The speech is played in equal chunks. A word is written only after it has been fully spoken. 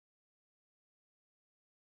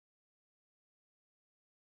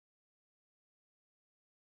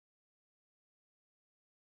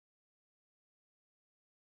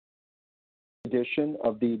edition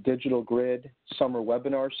of the Digital Grid Summer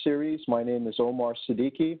Webinar Series. My name is Omar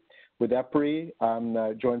Siddiqui with EPRI.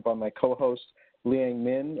 I'm joined by my co-host, Lian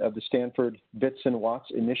Min of the Stanford Bits and Watts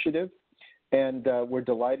Initiative. And we're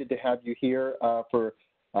delighted to have you here for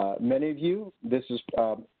many of you. This is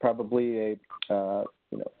probably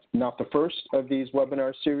not the first of these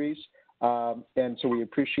webinar series. And so we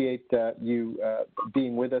appreciate you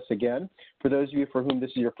being with us again. For those of you for whom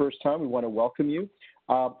this is your first time, we want to welcome you.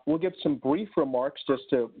 We'll give some brief remarks just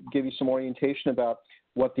to give you some orientation about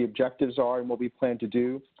what the objectives are and what we plan to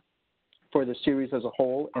do for the series as a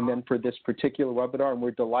whole, and then for this particular webinar. And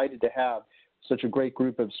we're delighted to have such a great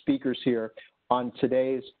group of speakers here on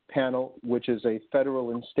today's panel, which is a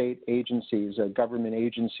federal and state agencies, a government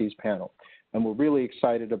agencies panel. And we're really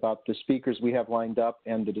excited about the speakers we have lined up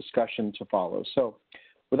and the discussion to follow. So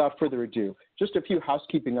without further ado, just a few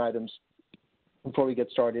housekeeping items before we get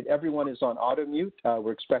started. Everyone is on auto mute.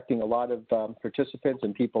 We're expecting a lot of participants,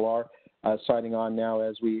 and people are signing on now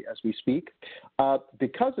as we speak.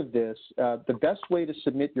 Because of this, the best way to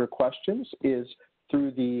submit your questions is through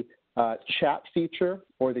the chat feature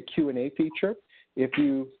or the Q&A feature. If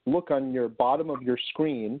you look on your bottom of your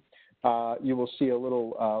screen, you will see a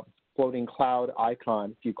little floating cloud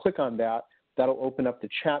icon. If you click on that, that'll open up the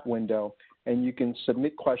chat window, and you can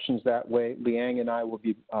submit questions that way. Liang and I will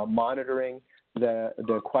be monitoring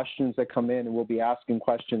the questions that come in, and we'll be asking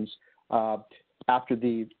questions after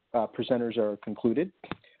the presenters are concluded.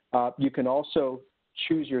 You can also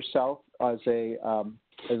choose yourself as a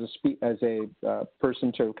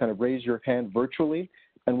person to kind of raise your hand virtually,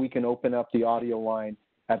 and we can open up the audio line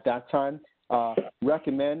at that time.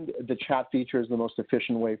 Recommend the chat feature is the most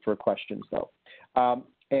efficient way for questions, though.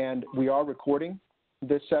 And we are recording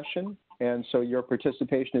this session, and so your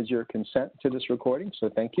participation is your consent to this recording, so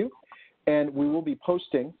thank you. And we will be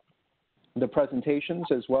posting the presentations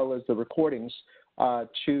as well as the recordings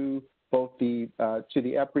to both the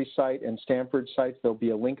EPRI site and Stanford sites. There'll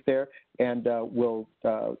be a link there, and we'll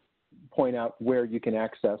point out where you can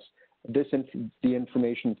access the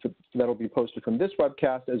information that'll be posted from this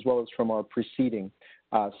webcast as well as from our preceding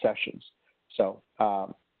sessions. So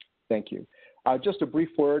thank you. Just a brief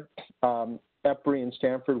word, EPRI and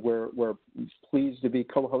Stanford, we're pleased to be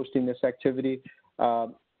co-hosting this activity.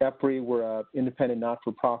 EPRI, we're an independent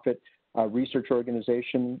not-for-profit research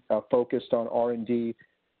organization focused on R&D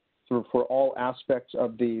for all aspects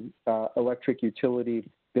of the electric utility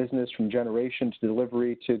business, from generation to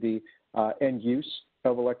delivery to the end use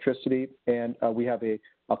of electricity. And we have a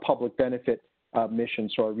public benefit mission,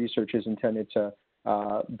 so our research is intended to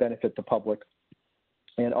benefit the public.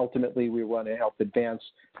 And ultimately, we want to help advance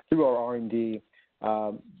through our R&D,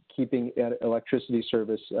 keeping electricity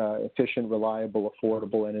service efficient, reliable,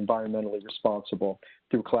 affordable, and environmentally responsible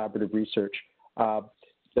through collaborative research.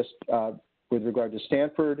 With regard to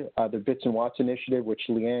Stanford, the Bits and Watts Initiative, which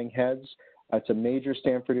Liang heads, it's a major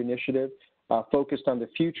Stanford initiative focused on the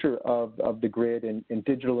future of the grid and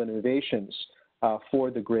digital innovations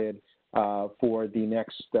for the grid for the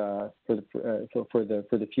next for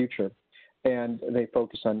the future. And they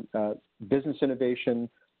focus on business innovation,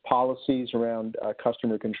 policies around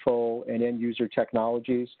customer control, and end user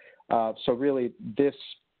technologies. So really, this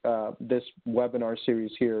webinar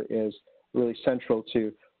series here is really central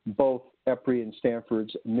to both EPRI and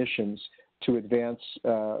Stanford's missions to advance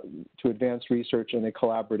research in a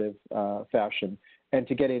collaborative fashion, and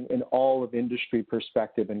to get in all of industry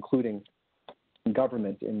perspective, including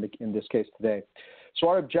government in this case today. So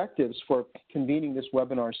our objectives for convening this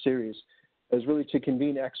webinar series is really to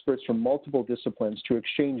convene experts from multiple disciplines to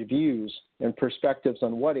exchange views and perspectives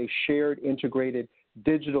on what a shared integrated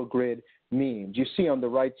digital grid means. You see on the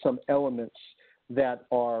right some elements that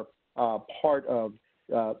are part of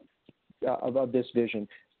this vision.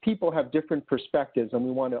 People have different perspectives, and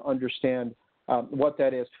we want to understand what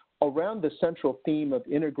that is. Around the central theme of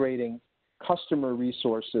integrating customer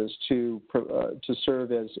resources to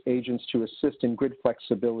serve as agents to assist in grid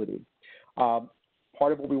flexibility.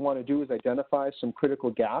 Part of what we want to do is identify some critical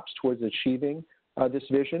gaps towards achieving this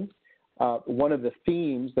vision. One of the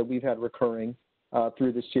themes that we've had recurring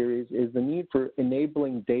through this series is the need for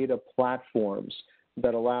enabling data platforms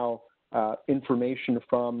that allow information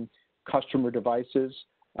from customer devices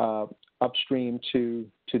upstream to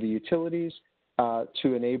the utilities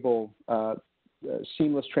to enable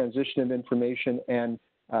seamless transition of information and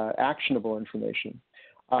actionable information.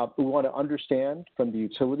 We want to understand from the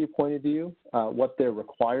utility point of view what their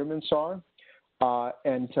requirements are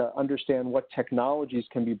and to understand what technologies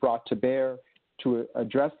can be brought to bear to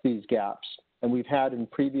address these gaps. And we've had in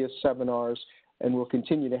previous seminars, and we'll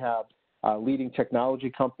continue to have leading technology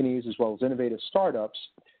companies as well as innovative startups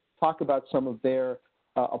talk about some of their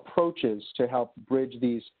approaches to help bridge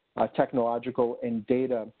these technological and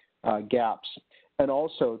data gaps, and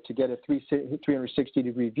also to get a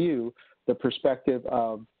 360-degree view, the perspective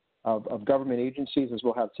of government agencies, as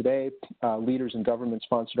we'll have today, leaders in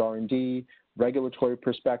government-sponsored R&D, regulatory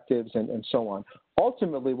perspectives, and so on.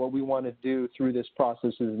 Ultimately, what we want to do through this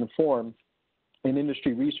process is inform an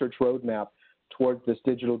industry research roadmap towards this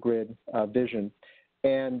digital grid vision,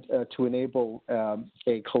 and to enable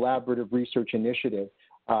a collaborative research initiative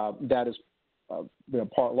that is a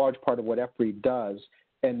large part of what EPRI does.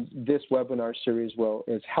 And this webinar series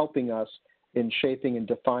is helping us in shaping and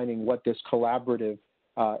defining what this collaborative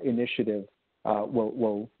initiative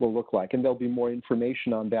will look like. And there'll be more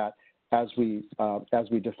information on that as we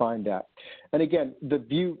define that. And again, the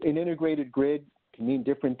view in integrated grid can mean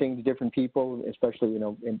different things to different people, especially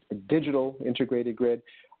in a digital integrated grid.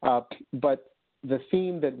 But the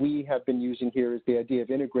theme that we have been using here is the idea of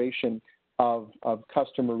integration of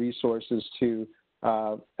customer resources to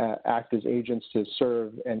act as agents to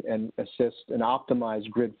serve and assist and optimize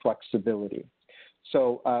grid flexibility.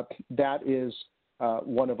 So that is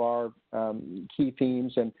one of our key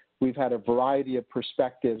themes, and we've had a variety of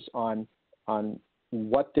perspectives on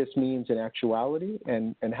what this means in actuality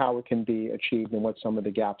and how it can be achieved and what some of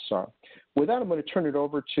the gaps are. With that, I'm going to turn it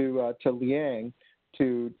over to Lian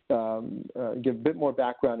to give a bit more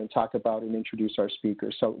background and talk about and introduce our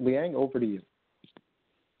speakers. So Lian, over to you.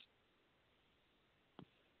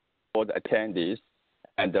 For the attendees,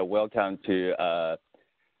 and welcome to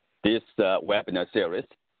this webinar series.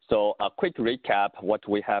 So a quick recap what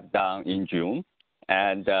we have done in June.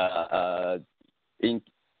 And in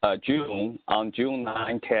June, on June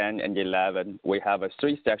 9, 10, and 11, we have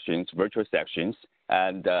 3 sections, virtual sections,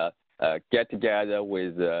 and get together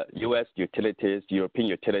with U.S. utilities, European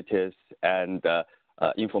utilities, and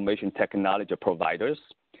information technology providers,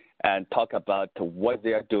 and talk about what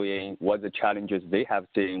they are doing, what the challenges they have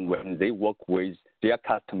seen when they work with their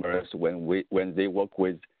customers, when they work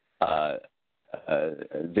with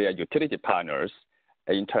their utility partners,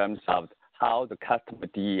 in terms of how the customer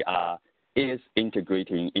DER is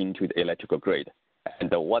integrating into the electrical grid,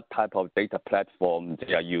 and what type of data platform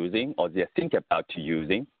they are using or they are thinking about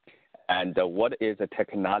using, and what is the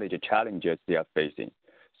technology challenges they are facing.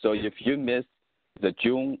 So if you miss the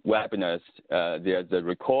June webinars, there's a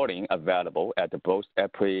recording available at both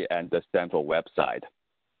EPRI and the Stanford website.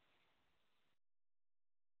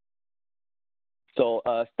 So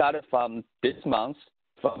started from this month,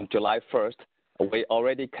 from July 1st, we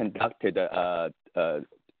already conducted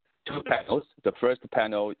 2 panels. The first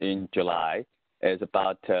panel in July is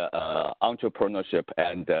about entrepreneurship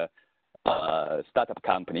and startup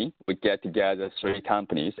company. We get together 3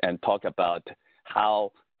 companies and talk about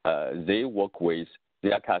how they work with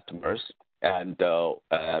their customers. And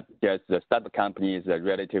yes, the startup company is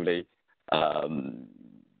relatively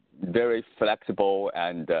very flexible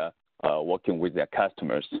and working with their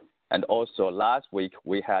customers. And also last week,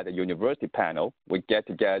 we had a university panel. We get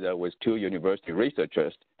together with 2 university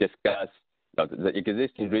researchers, discuss the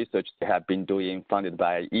existing research they have been doing, funded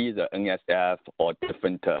by either NSF or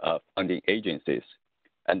different funding agencies.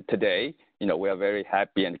 And today, we are very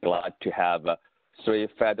happy and glad to have 3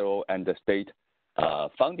 federal and the state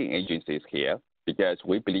funding agencies here, because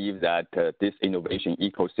we believe that this innovation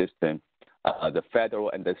ecosystem, the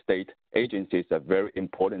federal and the state agencies are a very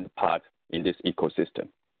important part in this ecosystem.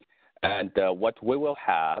 And what we will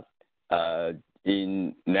have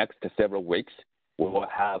in next several weeks, we will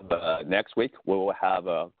have next week, we will have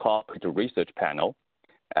a corporate research panel.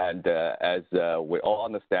 And as we all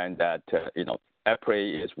understand that,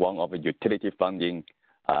 EPRI is one of the utility funding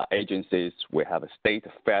agencies. We have a state,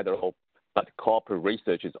 federal, but corporate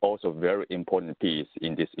research is also a very important piece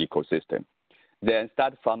in this ecosystem. Then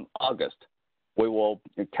start from August, we will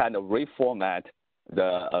kind of reformat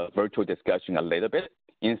the virtual discussion a little bit.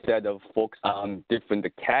 Instead of focus on different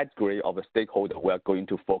category of a stakeholder, we are going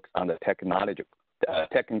to focus on the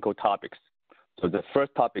technical topics. So the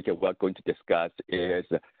first topic we're going to discuss is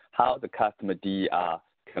how the customer DER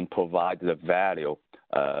can provide the value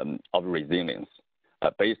of resilience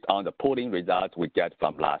based on the polling results we get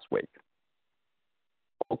from last week.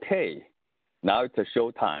 Okay, now it's a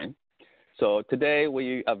show time. So today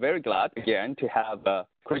we are very glad again to have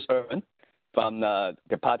Chris Irwin from the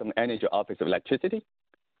Department of Energy Office of Electricity.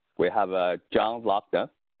 We have John Lochner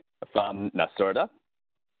from NYSERDA,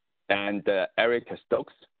 and Erik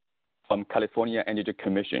Stokes from California Energy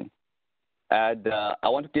Commission. And I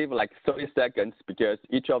want to give like 30 seconds because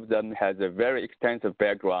each of them has a very extensive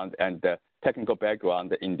background and technical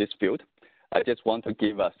background in this field. I just want to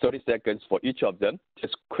give 30 seconds for each of them.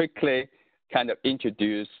 Just quickly kind of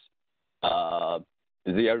introduce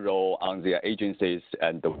their role on their agencies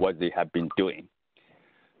and what they have been doing.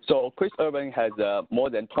 So Chris Irwin has more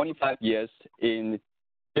than 25 years in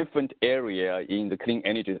different areas in the clean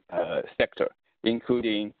energy sector,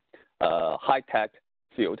 including high-tech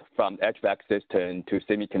field from HVAC system to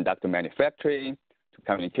semiconductor manufacturing to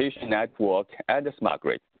communication network and the smart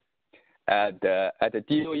grid. At the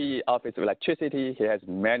DOE Office of Electricity, he has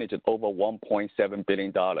managed over $1.7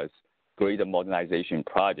 billion grid modernization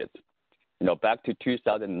projects. Back to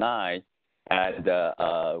 2009,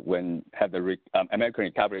 and when had the American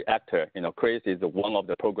Recovery Act, Chris is one of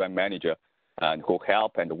the program managers and who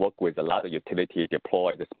help and work with a lot of utility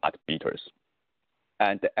deploy the smart meters.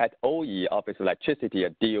 And at OE, Office of Electricity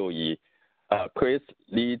at DOE, Chris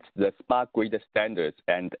leads the smart grid standards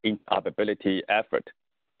and interoperability effort,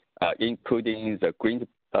 including the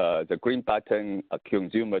Green Button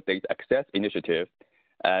Consumer Data Access Initiative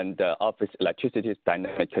and Office Electricity's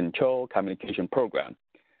Dynamic Control Communication Program.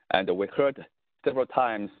 And we heard several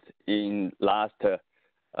times in last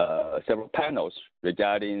several panels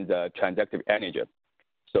regarding the transactive energy.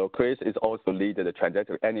 So Chris is also leading the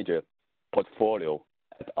transactive energy portfolio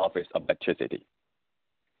at Office of Electricity.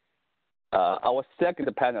 Our second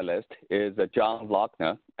panelist is John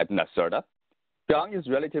Lochner at NYSERDA. John is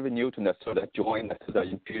relatively new to NYSERDA, joined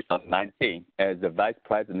NYSERDA in 2019 as the Vice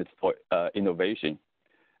President for Innovation.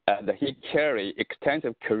 And he carried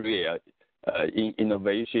extensive career in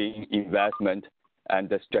innovation, investment,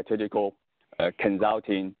 and strategical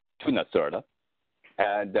consulting to NYSERDA.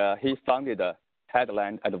 And he founded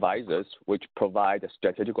Headland Advisors, which provide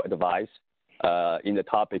strategical advice in the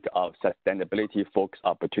topic of sustainability-focused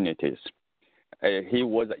opportunities. He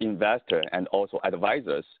was an investor and also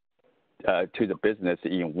advisors to the business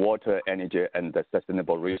in water, energy, and the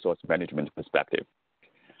sustainable resource management perspective.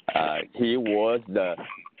 He was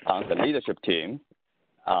on the leadership team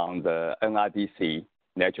on the NRDC,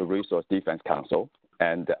 Natural Resource Defense Council,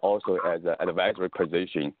 and also as an advisory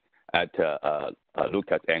position at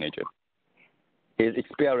Lucas Energy. His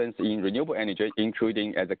experience in renewable energy,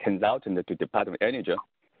 including as a consultant to Department of Energy,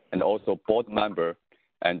 and also board member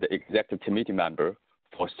and executive committee member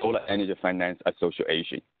for Solar Energy Finance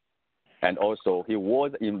Association. And also he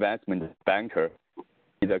was an investment banker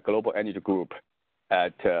in the Global Energy Group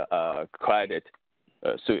at Credit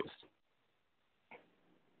Suisse.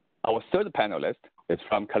 Our third panelist is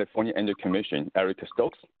from California Energy Commission, Erik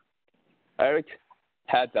Stokes. Erik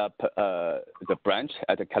heads up the branch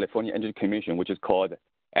at the California Energy Commission, which is called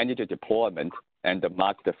Energy Deployment and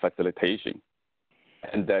Market Facilitation.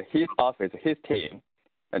 And his office, his team,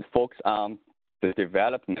 and focus on the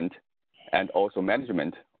development and also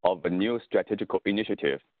management of a new strategical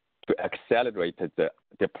initiative to accelerate the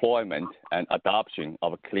deployment and adoption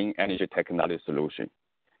of a clean energy technology solution.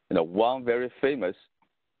 One very famous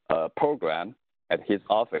program at his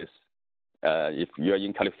office, if you're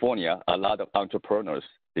in California, a lot of entrepreneurs,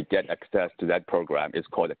 they get access to that program. It's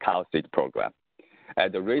called the CalSeed program.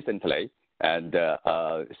 And recently, and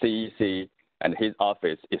CEC and his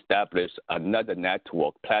office established another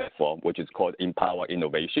network platform, which is called Empower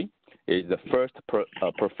Innovation. It's the first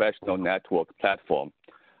professional network platform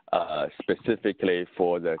specifically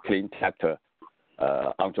for the clean tech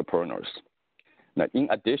entrepreneurs. Now, in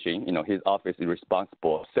addition, his office is responsible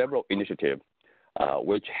for several initiatives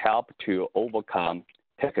which help to overcome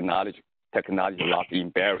technology lock-in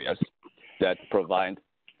barriers that prevent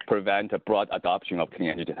a broad adoption of clean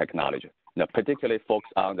energy technology. Now, particularly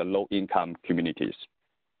focused on the low-income communities.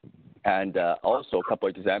 And also a couple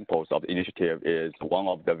examples of the initiative is one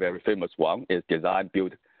of the very famous one is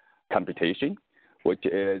design-build computation, which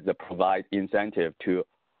is provide incentive to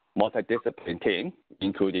multidisciplinary team,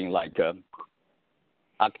 including like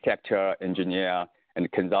architecture, engineer,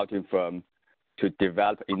 and consulting firm to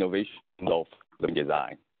develop innovation of the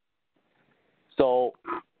design. So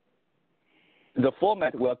the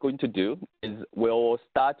format we're going to do is we'll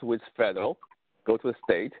start with federal, go to the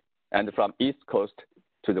state, and from East Coast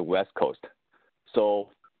to the West Coast. So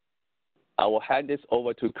I will hand this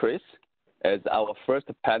over to Chris as our first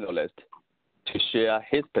panelist to share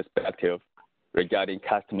his perspective regarding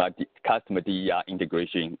customer DER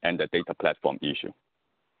integration and the data platform issue.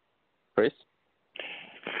 Chris?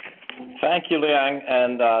 Thank you, Lian,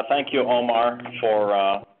 and thank you, Omar,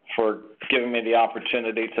 for giving me the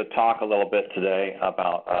opportunity to talk a little bit today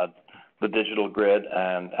about the digital grid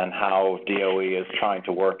and how DOE is trying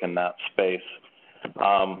to work in that space.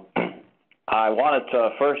 I wanted to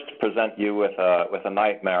first present you with a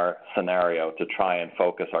nightmare scenario to try and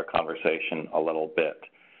focus our conversation a little bit.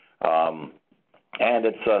 And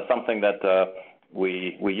it's something that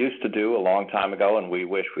we used to do a long time ago, and we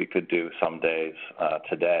wish we could do some days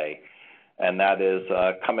today. and that is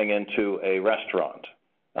coming into a restaurant.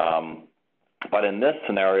 But in this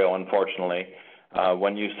scenario, unfortunately,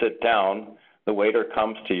 when you sit down, the waiter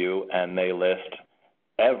comes to you and they list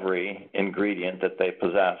every ingredient that they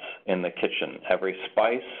possess in the kitchen, every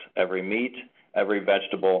spice, every meat, every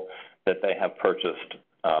vegetable that they have purchased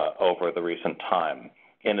over the recent time.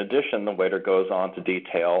 In addition, the waiter goes on to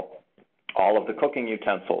detail all of the cooking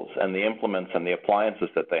utensils and the implements and the appliances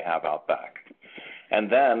that they have out back. And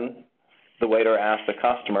then the waiter asks the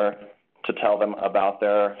customer to tell them about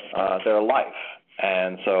their life.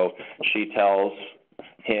 And so she tells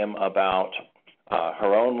him about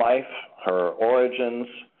her own life, her origins,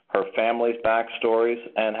 her family's backstories,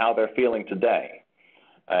 and how they're feeling today.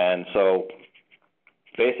 And so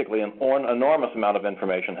basically an enormous amount of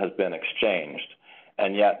information has been exchanged,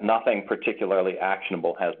 and yet nothing particularly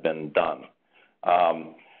actionable has been done.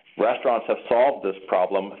 Restaurants have solved this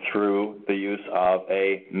problem through the use of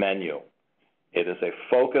a menu. It is a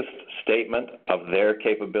focused statement of their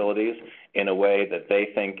capabilities in a way that they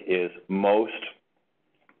think is most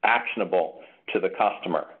actionable to the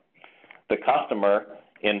customer. The customer,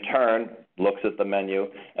 in turn, looks at the menu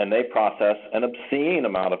and they process an obscene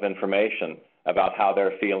amount of information about how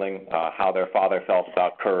they're feeling, how their father felt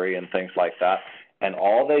about curry and things like that. And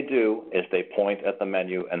all they do is they point at the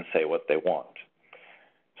menu and say what they want.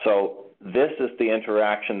 So this is the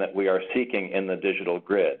interaction that we are seeking in the digital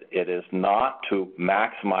grid. It is not to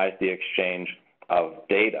maximize the exchange of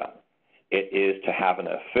data. It is to have an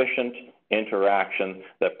efficient interaction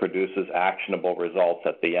that produces actionable results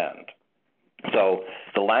at the end. So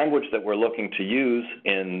the language that we're looking to use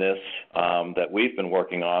in this that we've been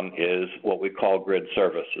working on is what we call grid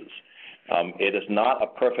services. It is not a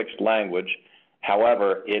perfect language.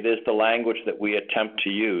 However, it is the language that we attempt to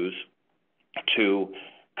use to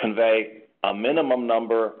convey a minimum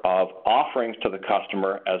number of offerings to the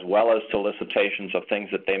customer as well as solicitations of things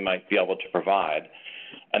that they might be able to provide.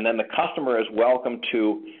 And then the customer is welcome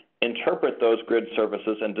to interpret those grid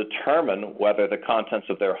services and determine whether the contents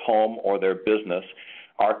of their home or their business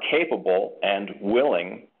are capable and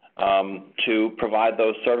willing to provide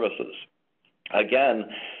those services. Again,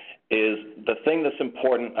 is the thing that's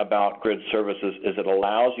important about grid services is it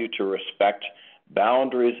allows you to respect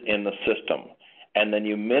boundaries in the system, and then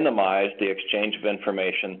you minimize the exchange of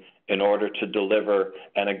information in order to deliver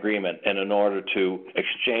an agreement and in order to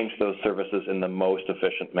exchange those services in the most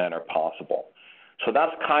efficient manner possible. So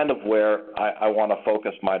that's kind of where I want to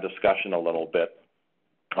focus my discussion a little bit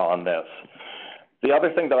on this. The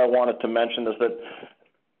other thing that I wanted to mention is that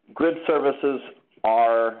grid services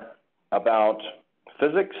are about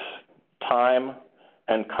physics, time,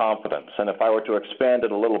 and confidence. And if I were to expand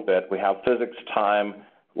it a little bit, we have physics, time,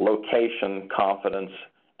 location, confidence,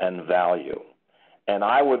 and value. And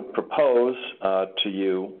I would propose to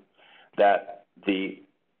you that the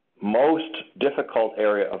most difficult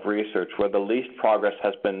area of research where the least progress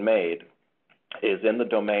has been made is in the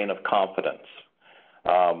domain of confidence.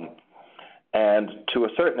 And to a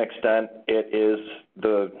certain extent, it is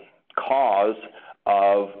the cause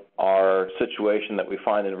of our situation that we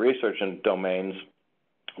find in research and domains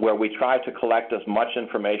where we try to collect as much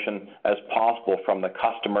information as possible from the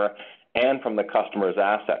customer and from the customer's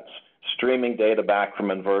assets, streaming data back from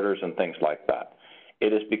inverters and things like that.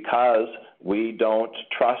 It is because we don't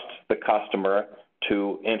trust the customer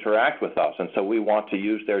to interact with us, and so we want to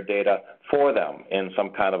use their data for them in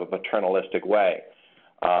some kind of a paternalistic way.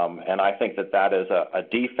 And I think that that is a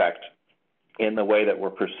defect in the way that we're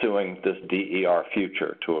pursuing this DER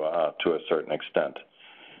future to a certain extent.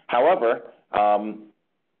 However,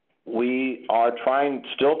 we are trying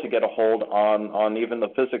still to get a hold on even the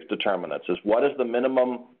physics determinants. Is what is the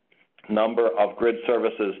minimum number of grid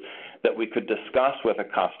services that we could discuss with a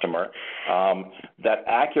customer that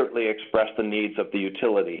accurately express the needs of the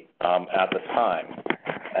utility at the time.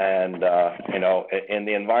 And, you know, in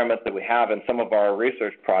the environment that we have in some of our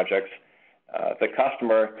research projects, the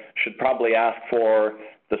customer should probably ask for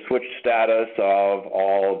the switch status of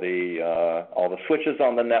all the switches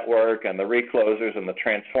on the network and the reclosers and the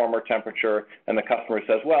transformer temperature, and the customer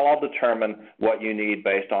says, well, I'll determine what you need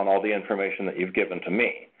based on all the information that you've given to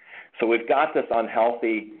me. So we've got this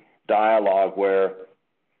unhealthy dialogue where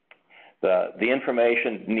the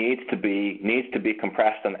information needs to be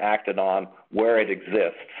compressed and acted on where it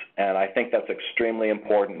exists, and I think that's extremely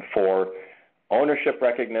important for ownership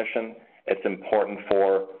recognition. It's important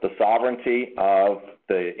for the sovereignty of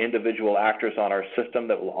the individual actors on our system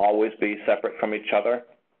that will always be separate from each other,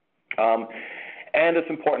 and it's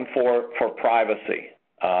important for privacy.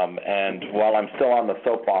 And while I'm still on the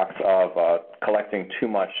soapbox of collecting too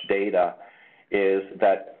much data, is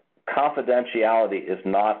that confidentiality is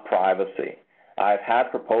not privacy. I've had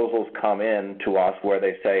proposals come in to us where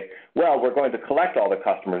they say, well, we're going to collect all the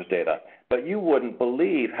customers' data, but you wouldn't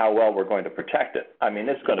believe how well we're going to protect it. I mean,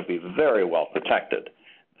 it's going to be very well protected.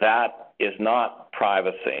 That is not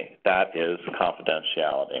privacy. That is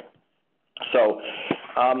confidentiality. So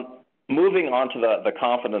moving on to the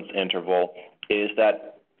confidence interval is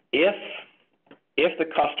that if the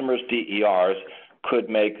customer's DERs could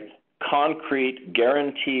make concrete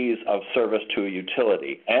guarantees of service to a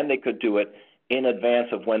utility, and they could do it in advance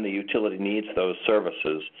of when the utility needs those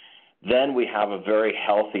services, then we have a very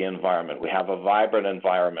healthy environment. We have a vibrant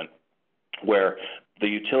environment where the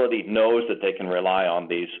utility knows that they can rely on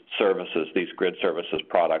these services, these grid services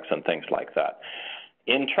products and things like that.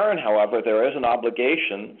 In turn, however, there is an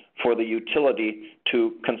obligation for the utility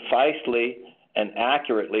to concisely and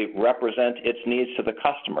accurately represent its needs to the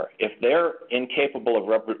customer. If they're incapable of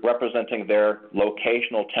representing their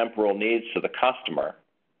locational temporal needs to the customer,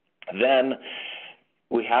 then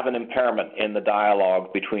we have an impairment in the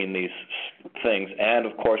dialogue between these things. And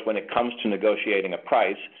of course, when it comes to negotiating a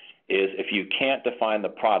price, is if you can't define the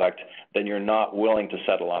product, then you're not willing to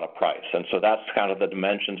settle on a price. And so that's kind of the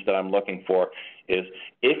dimensions that I'm looking for, is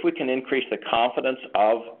if we can increase the confidence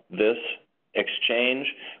of this exchange,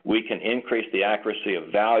 we can increase the accuracy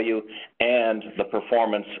of value and the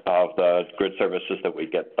performance of the grid services that we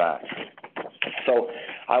get back. So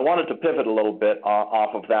I wanted to pivot a little bit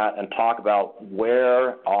off of that and talk about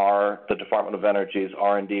where are the Department of Energy's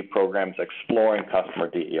R&D programs exploring customer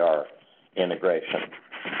DER integration.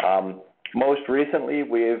 Most recently,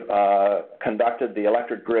 we've conducted the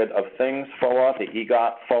Electric Grid of Things FOA, the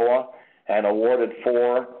EGOT FOA, and awarded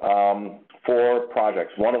four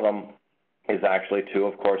projects. One of them is actually to,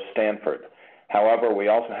 of course, Stanford. However, we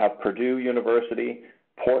also have Purdue University,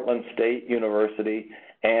 Portland State University,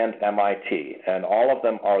 and MIT, and all of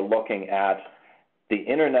them are looking at the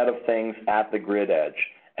Internet of Things at the grid edge.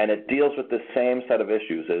 And it deals with the same set of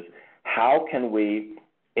issues, is how can we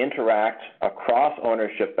interact across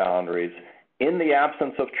ownership boundaries in the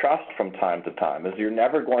absence of trust from time to time, as you're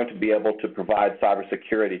never going to be able to provide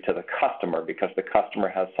cybersecurity to the customer because the customer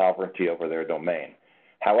has sovereignty over their domain.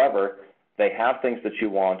 However, they have things that you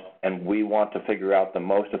want, and we want to figure out the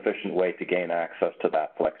most efficient way to gain access to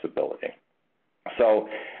that flexibility. So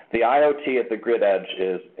the IoT at the grid edge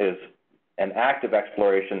is an active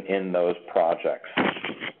exploration in those projects.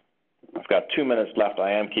 I've got 2 minutes left.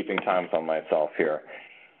 I am keeping times on myself here.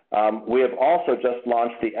 We have also just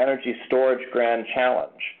launched the Energy Storage Grand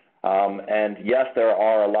Challenge. And yes, there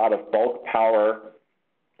are a lot of bulk power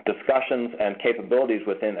discussions and capabilities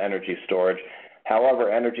within energy storage. However,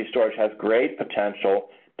 energy storage has great potential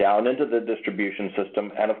down into the distribution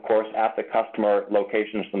system and, of course, at the customer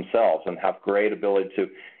locations themselves, and have great ability to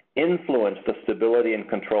influence the stability and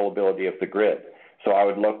controllability of the grid. So I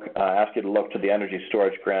would ask you to look to the Energy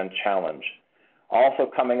Storage Grand Challenge. Also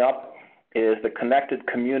coming up is the Connected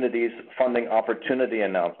Communities Funding Opportunity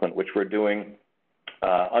Announcement, which we're doing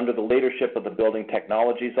under the leadership of the Building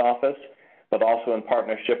Technologies Office, but also in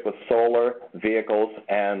partnership with solar, vehicles,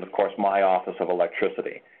 and, of course, my Office of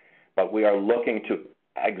Electricity. But we are looking to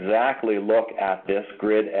exactly look at this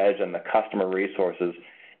grid edge and the customer resources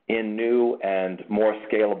in new and more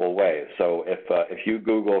scalable ways. So if you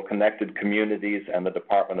Google Connected Communities and the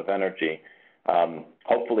Department of Energy,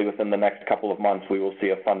 hopefully within the next couple of months we will see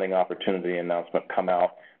a funding opportunity announcement come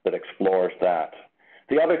out that explores that.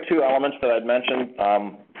 The other two elements that I'd mentioned,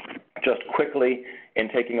 just quickly, in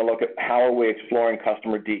taking a look at how are we exploring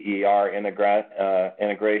customer DER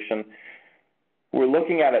integration, we're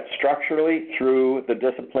looking at it structurally through the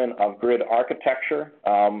discipline of grid architecture,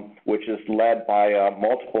 which is led by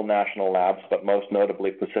multiple national labs, but most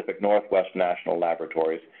notably Pacific Northwest National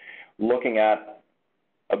Laboratories, looking at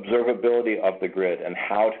observability of the grid and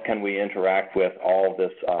how can we interact with all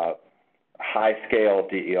this high-scale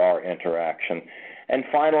DER interaction. And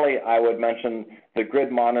finally, I would mention the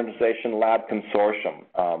Grid Modernization Lab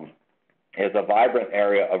Consortium is a vibrant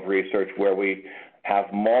area of research where we have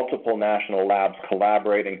multiple national labs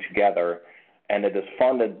collaborating together, and it is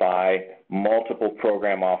funded by multiple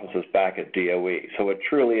program offices back at DOE. So it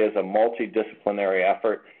truly is a multidisciplinary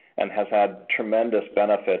effort and has had tremendous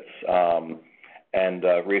benefits and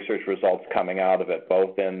research results coming out of it,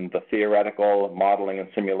 both in the theoretical modeling and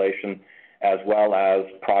simulation, as well as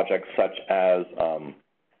projects such as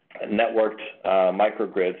networked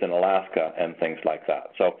microgrids in Alaska and things like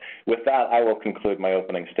that. So with that, I will conclude my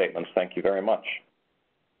opening statements. Thank you very much.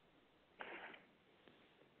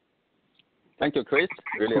 Thank you, Chris.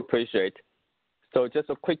 Really appreciate. So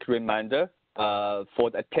just a quick reminder,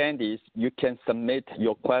 for the attendees, you can submit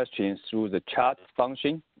your questions through the chat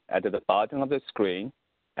function, at the bottom of the screen,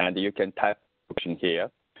 and you can type question here.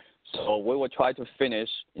 So we will try to finish,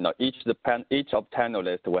 each of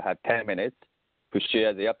panelists will have 10 minutes to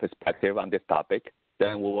share their perspective on this topic.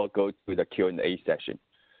 Then we will go to the Q&A session.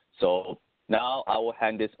 So now I will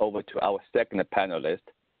hand this over to our second panelist,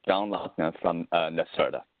 John Lochner from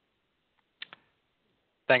NYSERDA.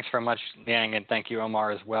 Thanks very much, Lian, and thank you,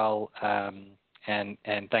 Omar, as well. And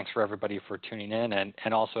thanks for everybody for tuning in.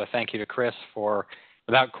 And also a thank you to Chris for,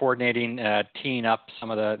 without coordinating, teeing up some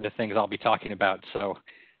of the things I'll be talking about. So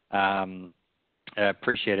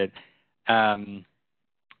appreciate it.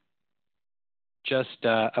 Just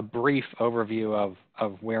a brief overview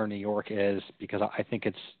of where New York is, because I think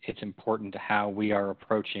it's important to how we are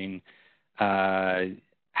approaching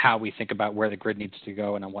how we think about where the grid needs to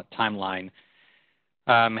go and on what timeline.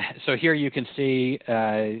 So here you can see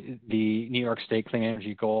the New York State Clean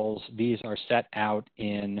Energy Goals. These are set out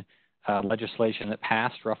in legislation that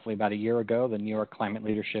passed roughly about a year ago, the New York Climate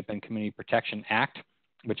Leadership and Community Protection Act,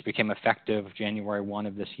 which became effective January 1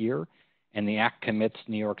 of this year. And the Act commits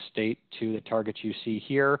New York State to the targets you see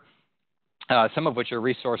here, some of which are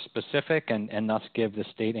resource specific and thus give the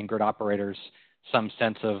state and grid operators some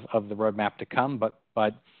sense of the roadmap to come.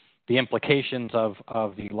 But the implications of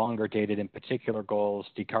the longer dated in particular goals,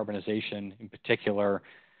 decarbonization in particular,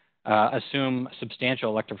 assume substantial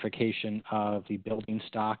electrification of the building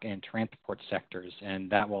stock and transport sectors. And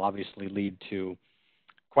that will obviously lead to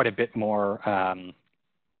quite a bit more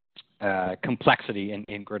complexity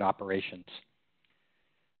in grid operations.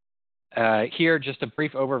 Here, just a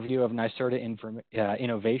brief overview of NYSERDA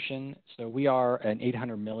innovation. So we are an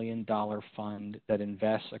 $800 million fund that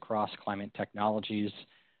invests across climate technologies.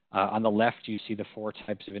 On the left, you see the 4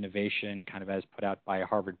 types of innovation, kind of as put out by a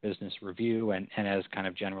Harvard Business Review and as kind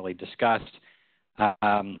of generally discussed.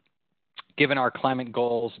 Given our climate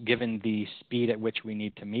goals, given the speed at which we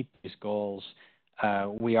need to meet these goals,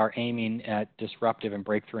 we are aiming at disruptive and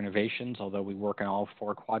breakthrough innovations, although we work in all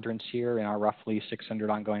 4 quadrants here in our roughly 600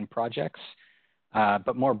 ongoing projects.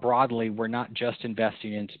 But more broadly, we're not just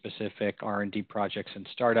investing in specific R&D projects and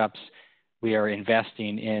startups. We are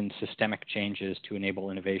investing in systemic changes to enable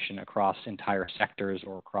innovation across entire sectors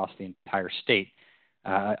or across the entire state.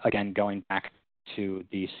 Again, going back to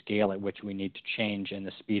the scale at which we need to change and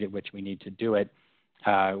the speed at which we need to do it,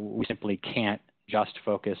 we simply can't just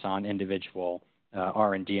focus on individual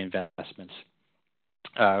R&D investments.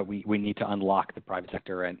 We need to unlock the private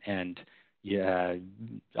sector and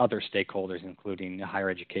other stakeholders, including higher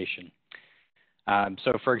education.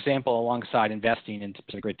 So, for example, alongside investing in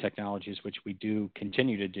specific grid technologies, which we do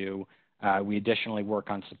continue to do, we additionally work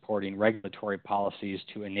on supporting regulatory policies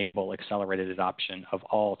to enable accelerated adoption of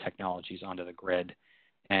all technologies onto the grid.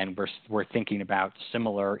 And we're thinking about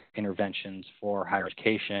similar interventions for higher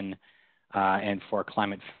education and for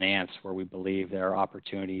climate finance, where we believe there are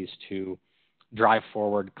opportunities to drive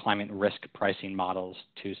forward climate risk pricing models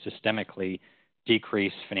to systemically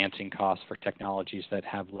decrease financing costs for technologies that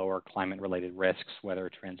have lower climate-related risks, whether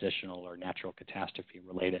transitional or natural catastrophe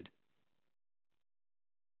related.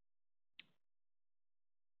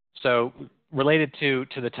 So related to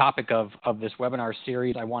the topic of this webinar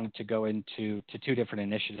series, I wanted to go into 2 different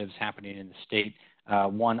initiatives happening in the state,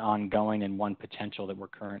 one ongoing and one potential that we're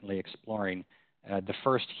currently exploring. The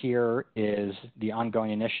first here is the ongoing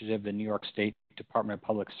initiative, the New York State Department of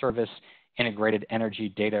Public Service Integrated Energy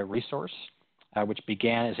Data Resource, which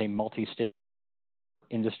began as a multi-state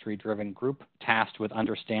industry-driven group tasked with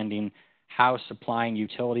understanding how supplying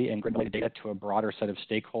utility and grid-related data to a broader set of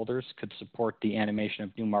stakeholders could support the animation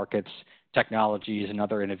of new markets, technologies, and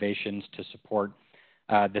other innovations to support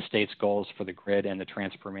the state's goals for the grid and the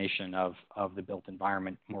transformation of the built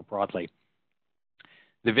environment more broadly.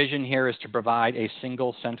 The vision here is to provide a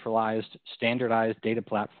single, centralized, standardized data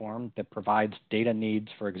platform that provides data needs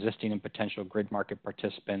for existing and potential grid market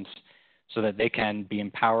participants so that they can be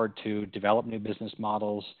empowered to develop new business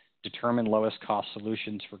models, determine lowest cost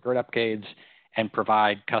solutions for grid upgrades, and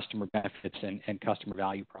provide customer benefits and customer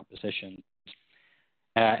value propositions.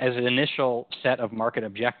 As an initial set of market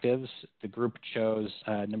objectives, the group chose,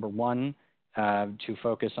 number 1, to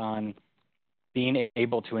focus on being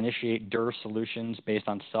able to initiate DER solutions based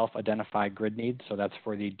on self-identified grid needs. So that's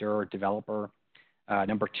for the DER developer.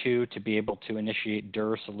 Number 2, to be able to initiate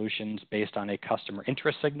DER solutions based on a customer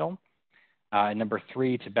interest signal. And number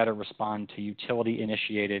 3, to better respond to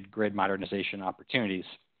utility-initiated grid modernization opportunities.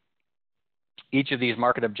 Each of these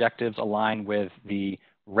market objectives align with the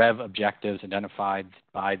REV objectives identified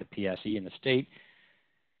by the PSE in the state.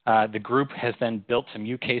 The group has then built some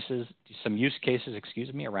use cases,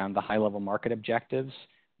 around the high-level market objectives.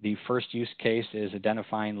 The first use case is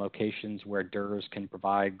identifying locations where DERs can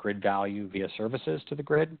provide grid value via services to the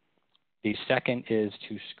grid. The second is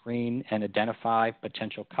to screen and identify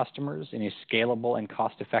potential customers in a scalable and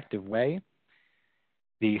cost-effective way.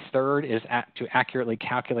 The third is to accurately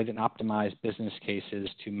calculate and optimize business cases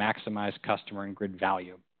to maximize customer and grid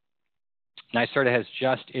value. NYSERDA has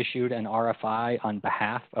just issued an RFI on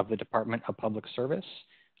behalf of the Department of Public Service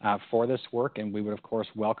for this work, and we would, of course,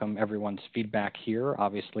 welcome everyone's feedback here.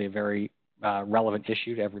 Obviously, a very relevant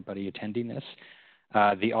issue to everybody attending this.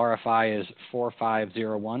 The RFI is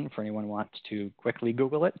 4501 for anyone who wants to quickly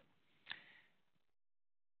Google it.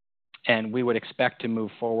 And we would expect to move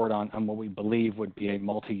forward on what we believe would be a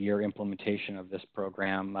multi-year implementation of this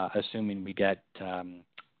program, assuming we get the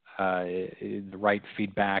right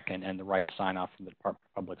feedback and the right sign-off from the Department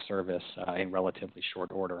of Public Service in relatively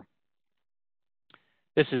short order.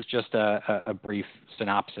 This is just a brief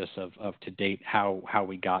synopsis of to date how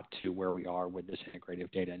we got to where we are with this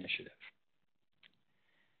integrative data initiative.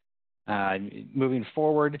 Moving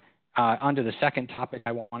forward, onto the second topic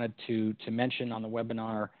I wanted to mention on the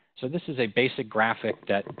webinar. So this is a basic graphic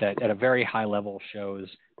that at a very high level shows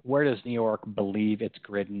where does New York believe its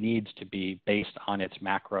grid needs to be based on its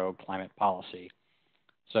macro climate policy.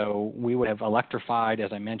 So we would have electrified,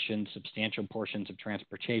 as I mentioned, substantial portions of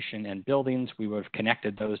transportation and buildings. We would have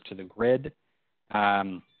connected those to the grid.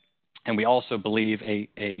 And we also believe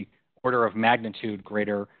a order of magnitude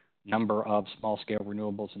greater number of small-scale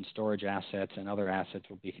renewables and storage assets and other assets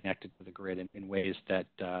will be connected to the grid in ways that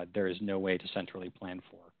there is no way to centrally plan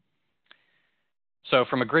for. So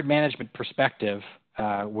from a grid management perspective,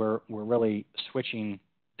 we're really switching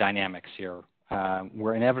dynamics here.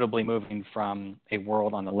 We're inevitably moving from a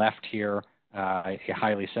world on the left here, a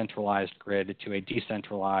highly centralized grid, to a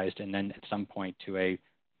decentralized, and then at some point to a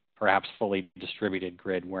perhaps fully distributed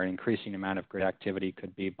grid where an increasing amount of grid activity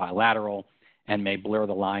could be bilateral and may blur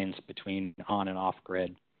the lines between on and off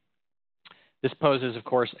grid. This poses, of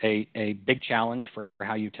course, a big challenge for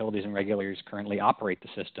how utilities and regulators currently operate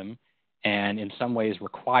the system, and in some ways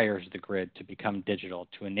requires the grid to become digital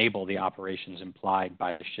to enable the operations implied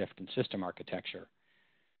by the shift in system architecture.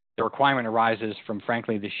 The requirement arises from,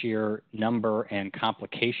 frankly, the sheer number and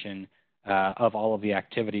complication of all of the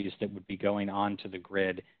activities that would be going on to the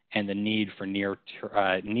grid and the need for near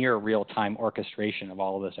real-time orchestration of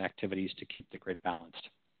all of those activities to keep the grid balanced.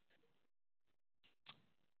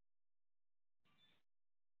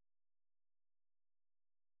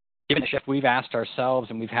 Given the shift, we've asked ourselves,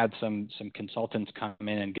 and we've had some consultants come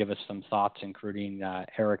in and give us some thoughts, including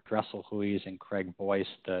Erik and Craig Boyce,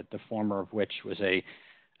 the former of which was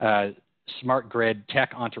a smart grid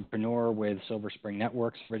tech entrepreneur with Silver Spring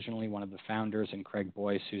Networks, originally one of the founders, and Craig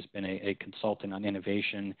Boyce, who's been a consultant on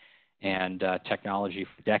innovation and technology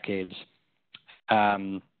for decades.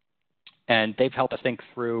 And they've helped us think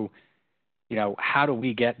through, how do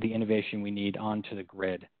we get the innovation we need onto the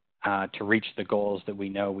grid to reach the goals that we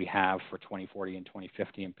know we have for 2040 and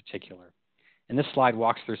 2050 in particular. And this slide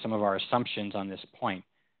walks through some of our assumptions on this point.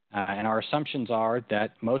 And our assumptions are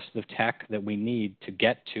that most of the tech that we need to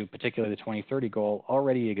get to particularly the 2030 goal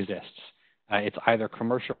already exists. It's either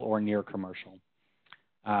commercial or near commercial.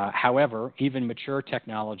 However, even mature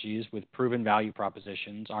technologies with proven value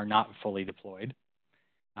propositions are not fully deployed.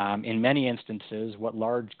 In many instances, what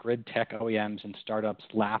large grid tech OEMs and startups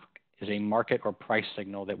lack is a market or price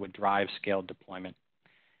signal that would drive scaled deployment.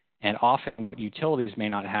 And often what utilities may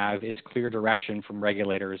not have is clear direction from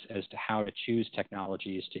regulators as to how to choose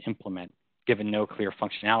technologies to implement, given no clear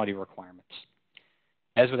functionality requirements.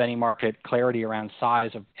 As with any market, clarity around size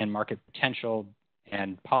and market potential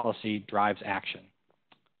and policy drives action.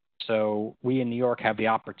 So we in New York have the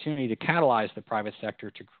opportunity to catalyze the private sector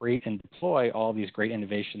to create and deploy all these great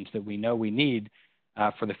innovations that we know we need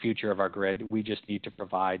for the future of our grid. We just need to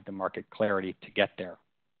provide the market clarity to get there.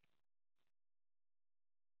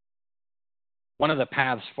 One of the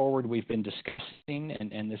paths forward we've been discussing,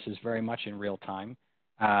 and this is very much in real time,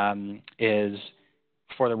 is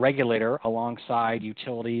for the regulator alongside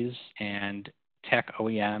utilities and tech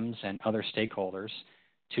OEMs and other stakeholders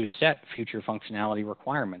to set future functionality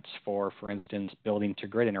requirements for instance, building to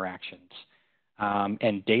grid interactions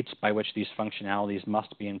and dates by which these functionalities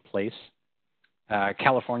must be in place.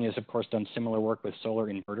 California has, of course, done similar work with solar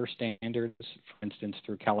inverter standards, for instance,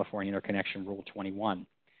 through California Interconnection Rule 21.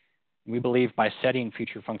 We believe by setting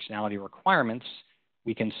future functionality requirements,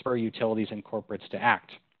 we can spur utilities and corporates to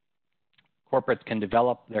act. Corporates can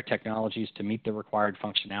develop their technologies to meet the required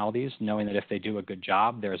functionalities, knowing that if they do a good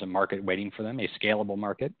job, there's a market waiting for them, a scalable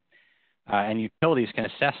market. And utilities can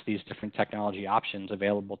assess these different technology options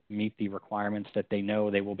available to meet the requirements that they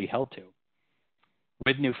know they will be held to.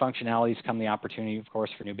 With new functionalities come the opportunity, of course,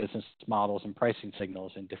 for new business models and pricing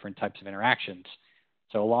signals and different types of interactions.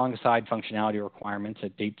 So alongside functionality requirements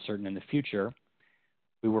at dates certain in the future,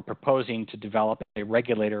 we were proposing to develop a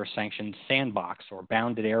regulator-sanctioned sandbox or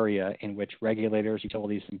bounded area in which regulators,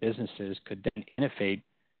 utilities, and businesses could then innovate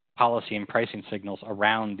policy and pricing signals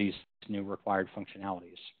around these new required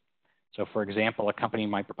functionalities. So for example, a company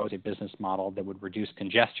might propose a business model that would reduce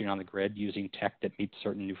congestion on the grid using tech that meets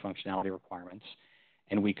certain new functionality requirements.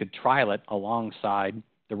 And we could trial it alongside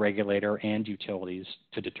the regulator and utilities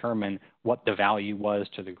to determine what the value was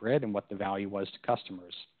to the grid and what the value was to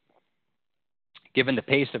customers. Given the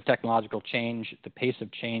pace of technological change, the pace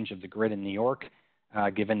of change of the grid in New York,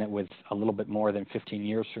 given that with a little bit more than 15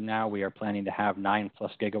 years from now, we are planning to have 9+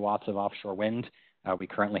 gigawatts of offshore wind. We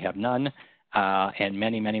currently have none, and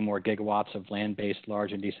many, many more gigawatts of land-based,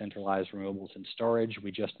 large and decentralized renewables and storage.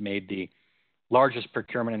 We just made the largest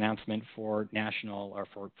procurement announcement for national or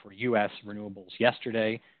for U.S. renewables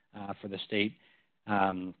yesterday for the state.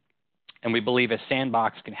 And we believe a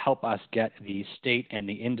sandbox can help us get the state and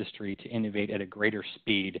the industry to innovate at a greater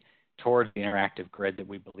speed towards the interactive grid that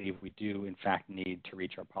we believe we do, in fact, need to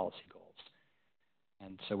reach our policy goals.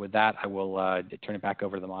 And so with that, I will turn it back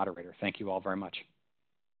over to the moderator. Thank you all very much.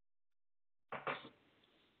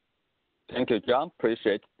 Thank you, John.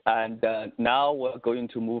 Appreciate it. And now we're going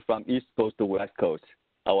to move from East Coast to West Coast.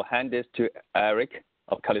 I will hand this to Erik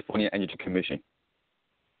of California Energy Commission.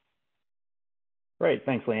 Great.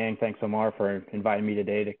 Thanks, Lian. Thanks, Omar, for inviting me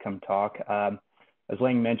today to come talk. As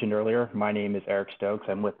Lian mentioned earlier, my name is Erik Stokes.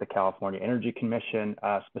 I'm with the California Energy Commission,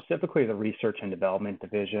 specifically the Research and Development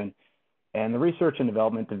Division. And the Research and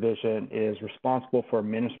Development Division is responsible for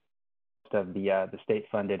administration of the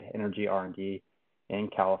state-funded energy R&D in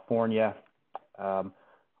California.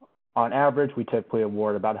 On average, we typically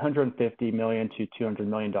award about $150 million to $200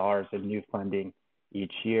 million in new funding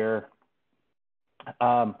each year.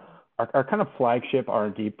 Our kind of flagship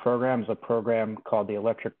R&D program is a program called the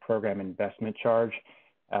Electric Program Investment Charge,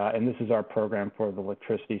 and this is our program for the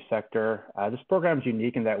electricity sector. This program is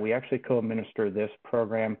unique in that we actually co-administer this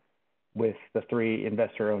program with the 3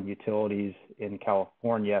 investor-owned utilities in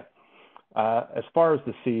California. As far as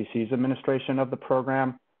the CEC's administration of the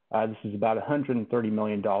program, this is about $130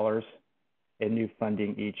 million in new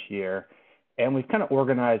funding each year. And we've kind of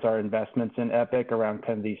organized our investments in EPIC around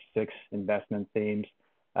kind of these 6 investment themes.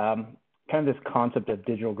 Kind of this concept of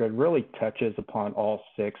digital grid really touches upon all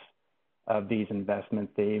 6 of these investment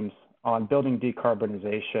themes. On building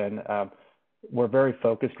decarbonization, we're very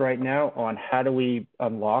focused right now on how do we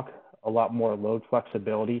unlock a lot more load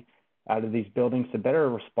flexibility out of these buildings to better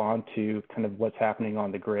respond to kind of what's happening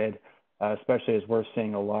on the grid, especially as we're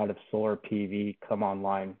seeing a lot of solar PV come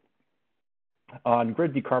online. On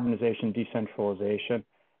grid decarbonization, decentralization,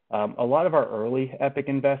 a lot of our early EPIC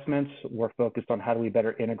investments were focused on how do we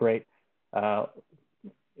better integrate PV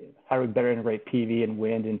and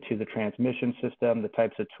wind into the transmission system, the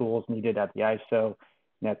types of tools needed at the ISO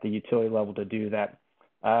and at the utility level to do that.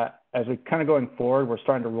 As we're kind of going forward, we're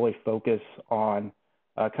starting to really focus on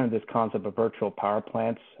kind of this concept of virtual power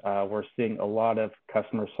plants. We're seeing a lot of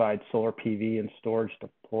customer-side solar PV and storage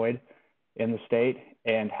deployed in the state,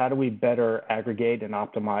 and how do we better aggregate and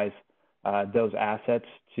optimize those assets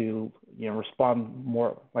to respond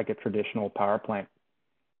more like a traditional power plant.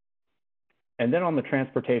 And then on the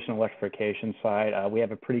transportation electrification side, we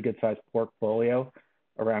have a pretty good sized portfolio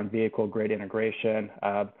around vehicle grid integration.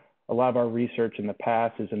 A lot of our research in the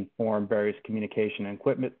past has informed various communication and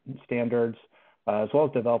equipment standards, as well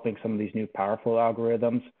as developing some of these new powerful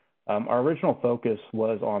algorithms. Our original focus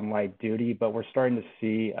was on light duty, but we're starting to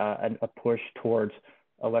see a push towards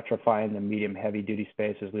electrifying the medium heavy duty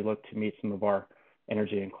space as we look to meet some of our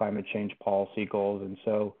energy and climate change policy goals. And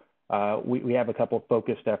so we have a couple of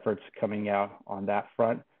focused efforts coming out on that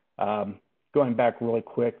front. Going back really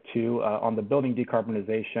quick to on the building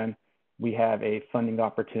decarbonization, we have a funding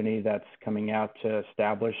opportunity that's coming out to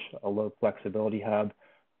establish a load flexibility hub.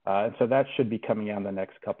 And so that should be coming out in the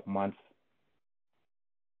next couple months.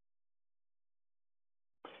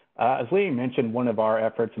 As Lian mentioned, one of our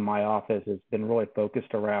efforts in my office has been really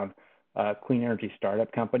focused around clean energy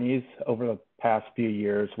startup companies. Over the past few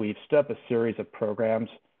years, we've stood up a series of programs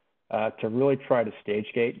to really try to stage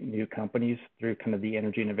gate new companies through kind of the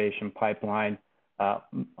energy innovation pipeline.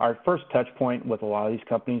 Our first touch point with a lot of these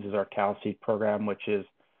companies is our CalSeed program, which is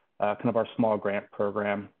kind of our small grant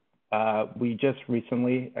program. We just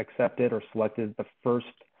recently accepted or selected the first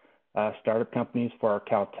startup companies for our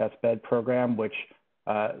Cal Testbed program, which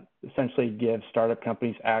essentially gives startup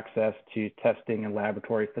companies access to testing and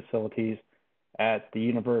laboratory facilities at the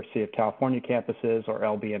University of California campuses, or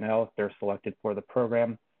LBNL, if they're selected for the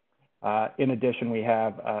program. In addition, we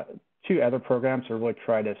have 2 other programs to really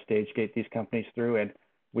try to stage gate these companies through, and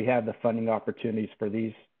we have the funding opportunities for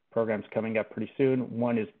these programs coming up pretty soon.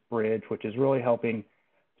 One is Bridge, which is really helping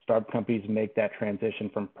startup companies make that transition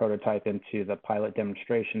from prototype into the pilot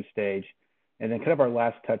demonstration stage. And then kind of our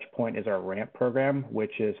last touch point is our RAMP program,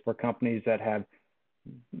 which is for companies that have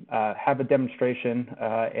a demonstration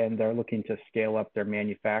and they're looking to scale up their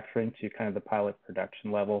manufacturing to kind of the pilot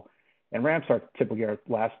production level. And RAMPs are typically our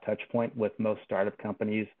last touch point with most startup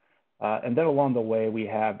companies. And then along the way, we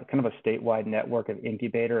have kind of a statewide network of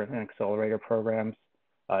incubator and accelerator programs,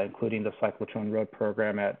 including the Cyclotron Road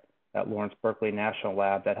program at Lawrence Berkeley National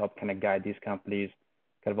Lab that help kind of guide these companies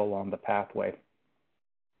kind of along the pathway.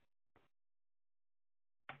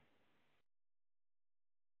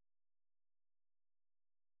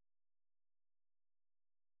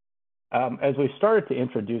 As we started to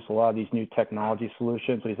introduce a lot of these new technology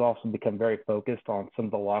solutions, we've also become very focused on some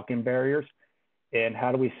of the lock-in barriers and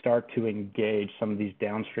how do we start to engage some of these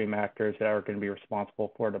downstream actors that are going to be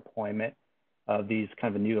responsible for deployment of these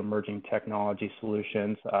kind of new emerging technology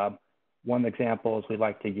solutions. One example we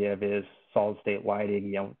like to give is solid-state lighting.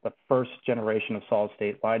 You know, the first generation of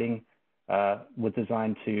solid-state lighting was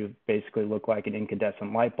designed to basically look like an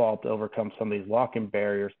incandescent light bulb to overcome some of these lock-in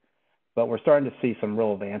barriers. But we're starting to see some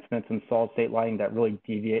real advancements in solid-state lighting that really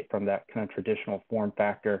deviate from that kind of traditional form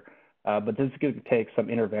factor. But this is going to take some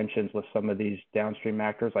interventions with some of these downstream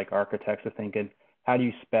actors, like architects, are thinking, how do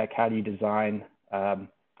you spec, how do you design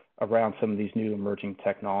around some of these new emerging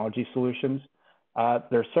technology solutions?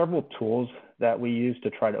 There are several tools that we use to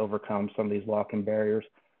try to overcome some of these lock-in barriers.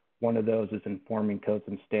 One of those is informing codes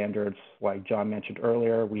and standards. Like John mentioned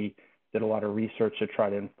earlier, we did a lot of research to try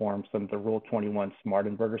to inform some of the Rule 21 smart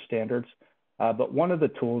inverter standards. But one of the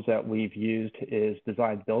tools that we've used is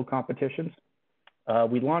design build competitions.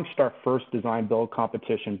 We launched our first design build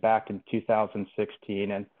competition back in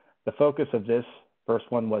 2016, and the focus of this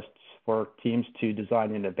first one was for teams to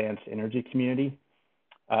design an advanced energy community.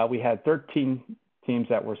 We had 13 teams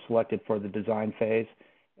that were selected for the design phase,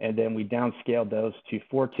 and then we downscaled those to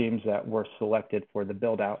 4 teams that were selected for the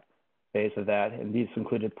build out phase of that. And these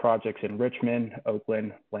included projects in Richmond,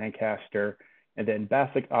 Oakland, Lancaster, and then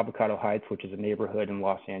Basset-Avocado Heights, which is a neighborhood in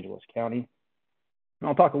Los Angeles County. And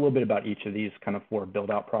I'll talk a little bit about each of these kind of 4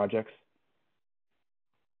 build out projects.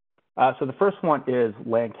 So the first one is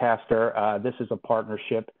Lancaster. This is a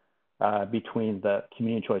partnership between the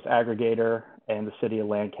Community Choice Aggregator and the City of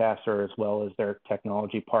Lancaster, as well as their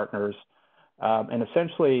technology partners. And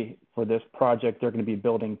essentially for this project, they're going to be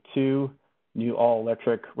building 2 new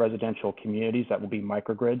all-electric residential communities that will be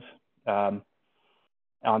microgrids.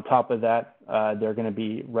 On top of that, they're going to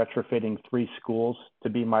be retrofitting 3 schools to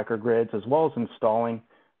be microgrids, as well as installing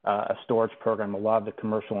a storage program. A lot of the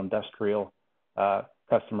commercial industrial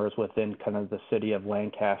customers within kind of the city of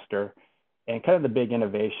Lancaster. And kind of the big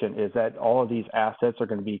innovation is that all of these assets are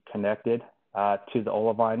going to be connected to the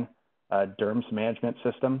Olivine DERMS management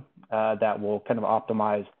system that will kind of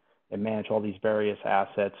optimize and manage all these various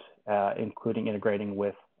assets, including integrating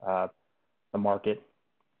with the market.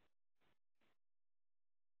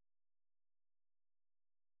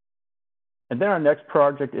 And then our next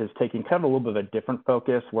project is taking kind of a little bit of a different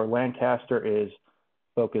focus, where Lancaster is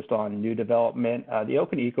focused on new development. The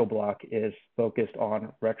Oakland Eco Block is focused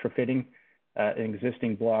on retrofitting an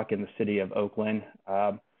existing block in the city of Oakland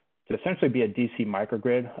to essentially be a DC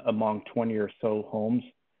microgrid among 20 or so homes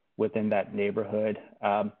within that neighborhood.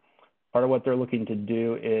 Part of what they're looking to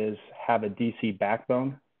do is have a DC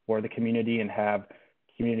backbone for the community and have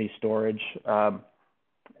community storage.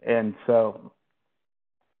 And so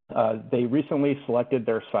they recently selected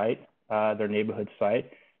their site, their neighborhood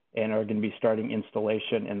site, and are going to be starting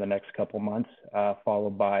installation in the next couple months,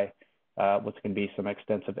 followed by what's going to be some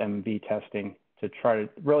extensive M&B testing to try to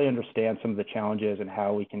really understand some of the challenges and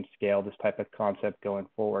how we can scale this type of concept going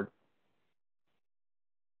forward.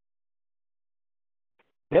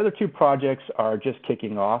 The other 2 projects are just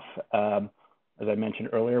kicking off. As I mentioned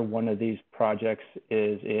earlier, one of these projects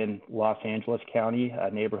is in Los Angeles County, a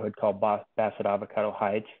neighborhood called Basset-Avocado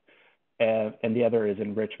Heights, and the other is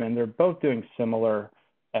in Richmond. They're both doing similar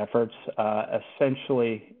efforts.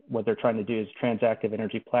 Essentially, what they're trying to do is transactive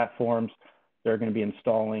energy platforms. They're going to be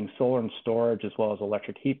installing solar and storage, as well as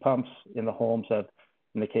electric heat pumps in the homes of,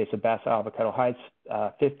 in the case of Basset-Avocado Heights,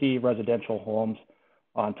 50 residential homes.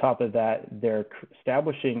 On top of that, they're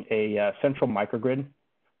establishing a central microgrid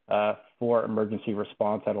for emergency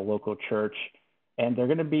response at a local church. And they're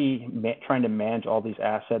going to be trying to manage all these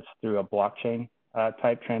assets through a blockchain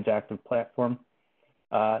type transactive platform.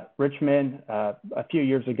 Richmond, a few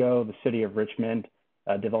years ago, the city of Richmond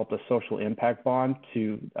developed a social impact bond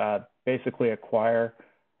to basically acquire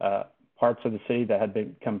parts of the city that had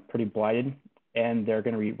become pretty blighted, and they're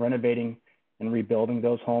going to be renovating and rebuilding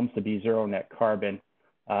those homes to be zero net carbon.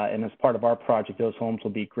 And as part of our project, those homes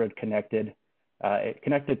will be grid connected,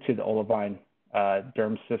 connected to the Olivine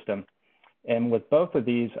DERM system. And with both of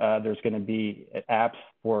these, there's going to be apps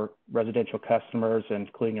for residential customers,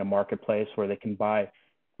 including a marketplace where they can buy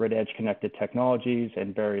grid edge connected technologies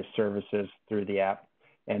and various services through the app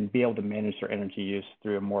and be able to manage their energy use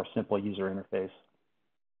through a more simple user interface.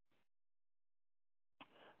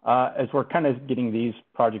 As we're kind of getting these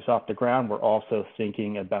projects off the ground, we're also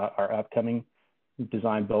thinking about our upcoming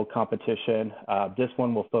design build competition. This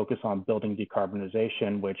one will focus on building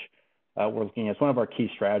decarbonization, which we're looking at as one of our key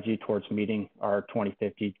strategies towards meeting our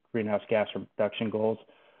 2050 greenhouse gas reduction goals.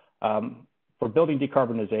 For building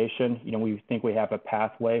decarbonization, we think we have a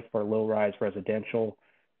pathway for low-rise residential,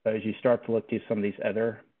 but as you start to look to some of these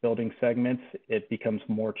other building segments, it becomes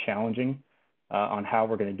more challenging on how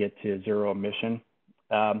we're going to get to zero emission.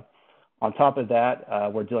 On top of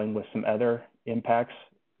that, we're dealing with some other impacts,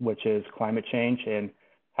 which is climate change and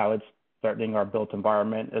how it's threatening our built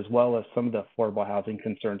environment, as well as some of the affordable housing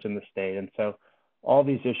concerns in the state. And so all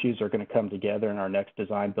these issues are going to come together in our next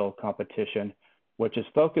design build competition, which is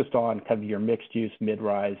focused on kind of your mixed use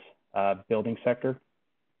mid-rise building sector.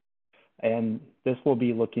 And this will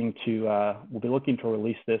be looking to, we'll be looking to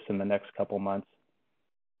release this in the next couple months.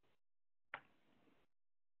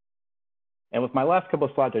 And with my last couple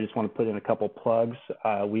of slides, I just want to put in a couple plugs.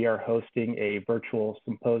 We are hosting a virtual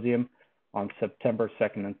symposium on September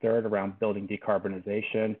 2nd and 3rd around building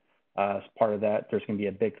decarbonization. As part of that, there's going to be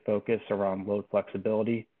a big focus around load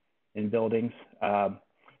flexibility in buildings.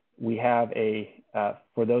 We have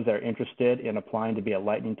for those that are interested in applying to be a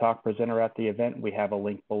lightning talk presenter at the event, we have a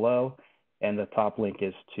link below, and the top link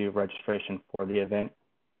is to registration for the event.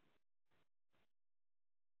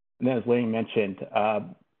 And then as Lian mentioned,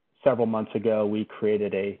 several months ago, we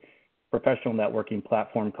created a professional networking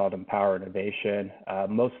platform called Empower Innovation.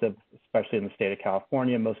 Especially in the state of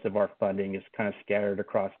California, most of our funding is kind of scattered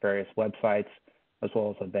across various websites as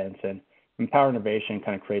well as events. And Empower Innovation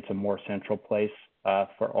kind of creates a more central place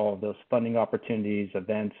for all of those funding opportunities,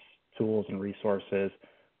 events, tools, and resources.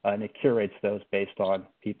 And it curates those based on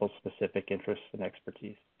people's specific interests and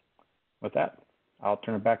expertise. With that, I'll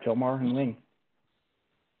turn it back to Omar and Lian.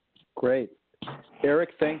 Great.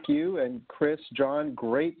 Erik, thank you. And Chris, John,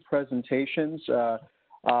 great presentations.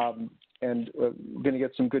 And we're going to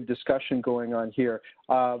get some good discussion going on here.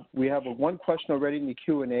 We have one question already in the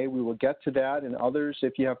Q&A. We will get to that, and others,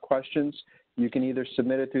 if you have questions, you can either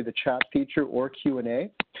submit it through the chat feature or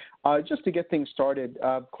Q&A. Just to get things started,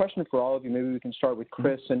 question for all of you, maybe we can start with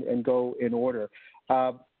Chris and go in order.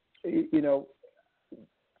 How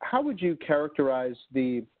would you characterize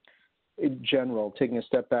in general, taking a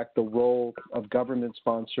step back, the role of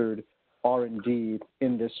government-sponsored R&D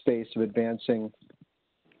in this space of advancing,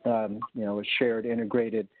 a shared,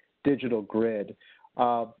 integrated digital grid?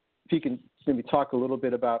 If you can maybe talk a little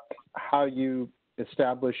bit about how you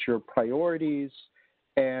establish your priorities,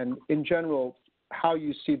 and in general, how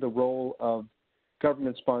you see the role of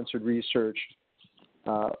government-sponsored research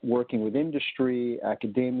working with industry,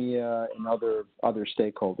 academia, and other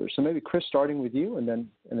stakeholders. So maybe Chris, starting with you, and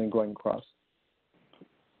then going across.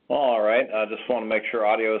 All right. I just want to make sure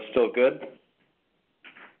audio is still good.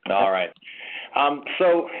 All right.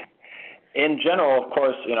 So, in general, of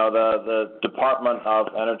course, the Department of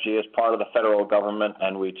Energy is part of the federal government,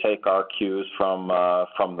 and we take our cues from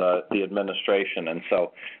the administration. And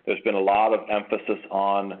so, there's been a lot of emphasis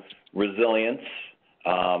on resilience.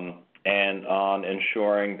 And on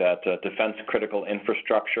ensuring that defense critical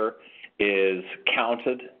infrastructure is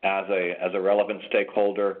counted as a relevant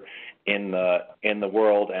stakeholder in the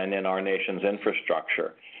world and in our nation's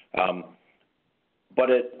infrastructure. But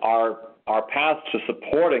our paths to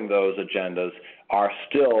supporting those agendas are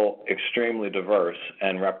still extremely diverse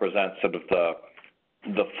and represent sort of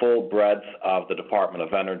the full breadth of the Department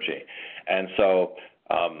of Energy. And so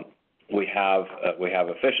we have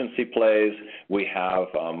efficiency plays, we have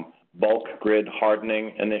bulk grid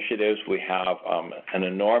hardening initiatives. We have an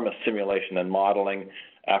enormous simulation and modeling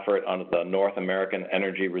effort under the North American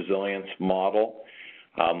Energy Resilience Model.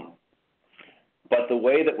 But the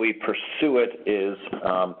way that we pursue it is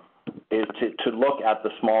to look at the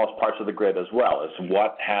smallest parts of the grid as well. Is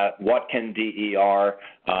what can DER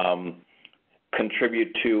contribute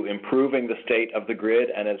to improving the state of the grid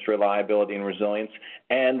and its reliability and resilience,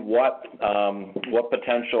 and what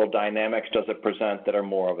potential dynamics does it present that are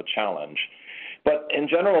more of a challenge? But in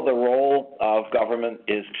general, the role of government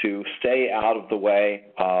is to stay out of the way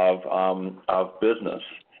of business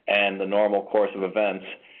and the normal course of events,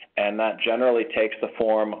 and that generally takes the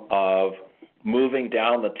form of moving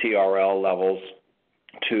down the TRL levels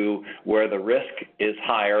to where the risk is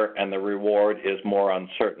higher and the reward is more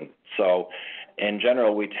uncertain. So in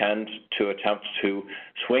general, we tend to attempt to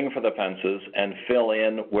swing for the fences and fill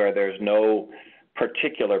in where there's no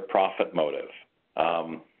particular profit motive.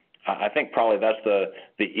 I think probably that's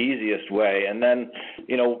the easiest way. And then,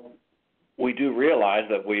 you know, we do realize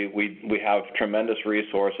that we have tremendous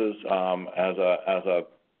resources as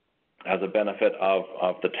a benefit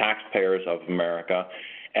of the taxpayers of America.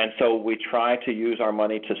 And so we try to use our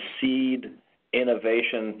money to seed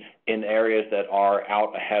innovation in areas that are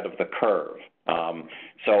out ahead of the curve.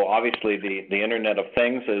 So obviously the Internet of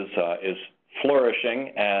Things is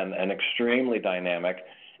flourishing and extremely dynamic.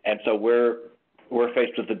 And so we're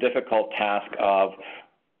faced with the difficult task of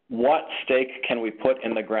what stake can we put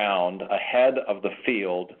in the ground ahead of the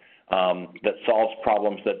field that solves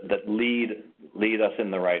problems that lead us in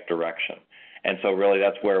the right direction. And so really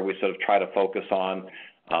that's where we sort of try to focus on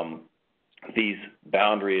these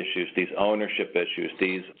boundary issues, these ownership issues,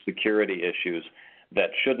 these security issues that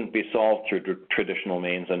shouldn't be solved through traditional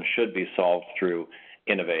means and should be solved through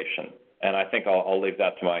innovation. And I think I'll leave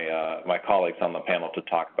that to my colleagues on the panel to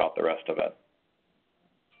talk about the rest of it.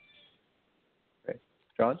 Great.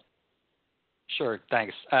 John? Sure,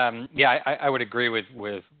 thanks. Yeah, I would agree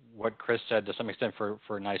with what Chris said to some extent for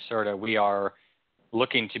NYSERDA. We are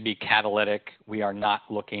looking to be catalytic. We are not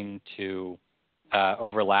looking to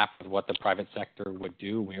overlap with what the private sector would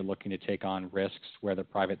do. We are looking to take on risks where the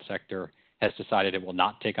private sector has decided it will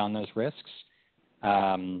not take on those risks.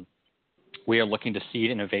 We are looking to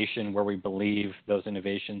seed innovation where we believe those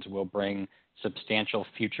innovations will bring substantial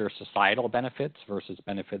future societal benefits versus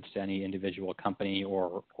benefits to any individual company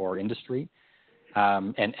or industry.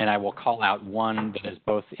 And I will call out one that is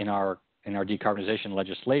both in our decarbonization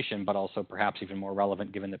legislation, but also perhaps even more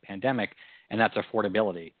relevant given the pandemic, and that's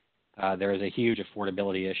affordability. There is a huge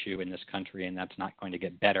affordability issue in this country, and that's not going to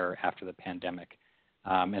get better after the pandemic.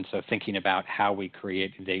 And so thinking about how we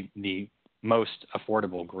create the most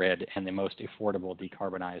affordable grid and the most affordable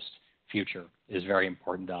decarbonized future is very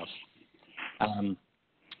important to us.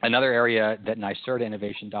 Another area that NYSERDA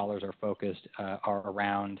innovation dollars are focused are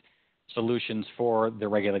around solutions for the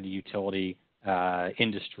regulated utility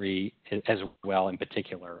industry as well in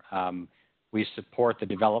particular. We support the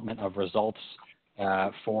development of results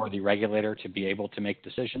for the regulator to be able to make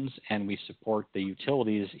decisions, and we support the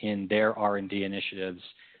utilities in their R&D initiatives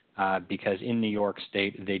because in New York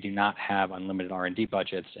State they do not have unlimited R&D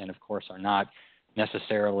budgets and of course are not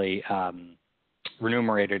necessarily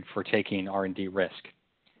remunerated for taking R&D risk.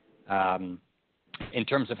 In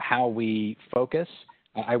terms of how we focus,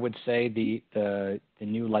 I would say the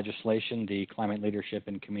new legislation, the Climate Leadership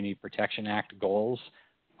and Community Protection Act goals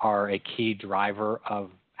are a key driver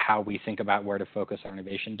of how we think about where to focus our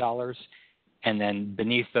innovation dollars. And then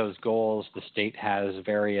beneath those goals, the state has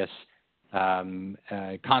various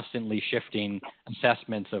constantly shifting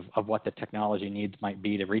assessments of what the technology needs might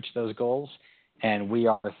be to reach those goals. And we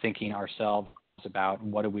are thinking ourselves about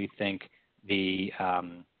what do we think the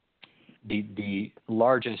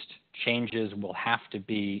largest changes will have to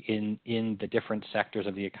be in the different sectors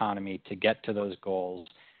of the economy to get to those goals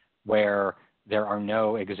where there are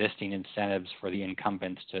no existing incentives for the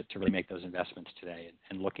incumbents to really make those investments today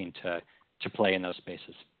and looking to play in those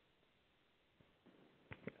spaces.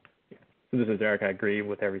 So this is Erik. I agree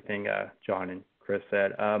with everything John and Chris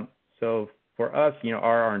said. So for us,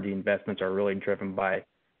 our R&D investments are really driven by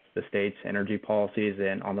the state's energy policies,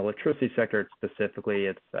 and on the electricity sector specifically,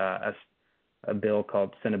 it's a bill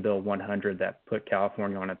called Senate Bill 100 that put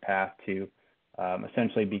California on a path to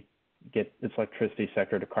essentially get its electricity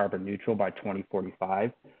sector to carbon neutral by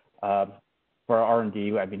 2045. For our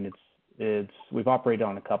R&D, I mean, we've operated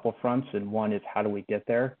on a couple fronts, and one is how do we get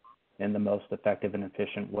there in the most effective and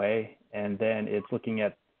efficient way, and then it's looking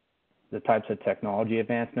at the types of technology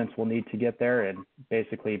advancements we'll need to get there and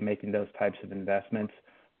basically making those types of investments.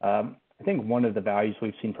 I think one of the values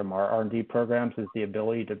we've seen from our R&D programs is the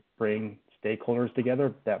ability to bring stakeholders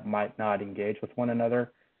together that might not engage with one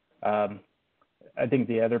another. I think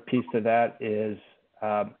the other piece to that is,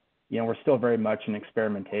 we're still very much in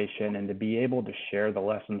experimentation, and to be able to share the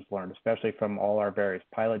lessons learned, especially from all our various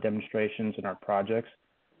pilot demonstrations and our projects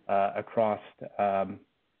across,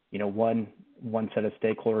 one set of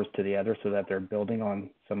stakeholders to the other so that they're building on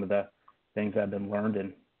some of the things that have been learned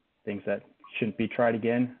and things that shouldn't be tried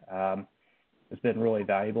again. It's been really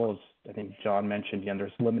valuable. As I think John mentioned,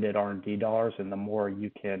 there's limited R&D dollars, and the more you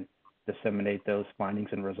can disseminate those findings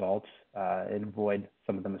and results and avoid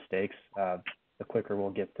some of the mistakes, the quicker we'll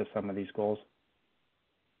get to some of these goals.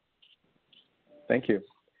 Thank you.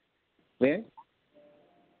 Lian?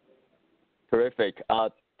 Terrific.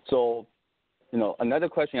 So, another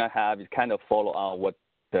question I have is kind of follow on what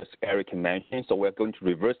Erik mentioned. So we're going to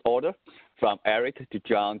reverse order from Erik to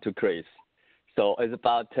John to Chris. So it's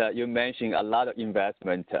about, you mentioned a lot of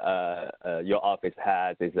investment your office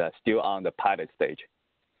has is still on the pilot stage.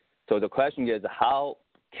 So the question is, how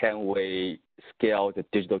can we scale the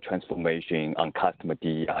digital transformation on customer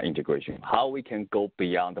DEI integration? How we can go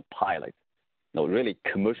beyond the pilot, really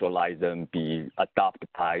commercialize them, be adopted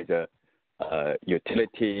by the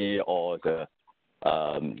utility or the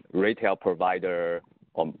retail provider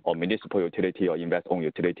or municipal utility or invest-owned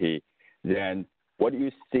utility? Then what do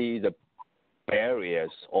you see the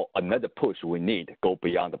barriers or another push we need to go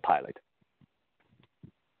beyond the pilot?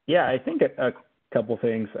 Yeah, I think a couple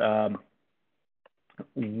things.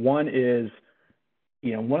 One is,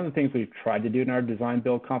 one of the things we've tried to do in our design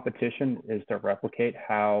build competition is to replicate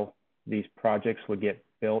how these projects would get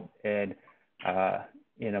built, and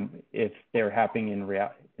if they're happening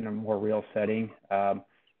in a more real setting,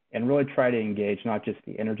 and really try to engage not just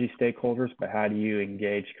the energy stakeholders, but how do you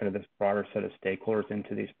engage kind of this broader set of stakeholders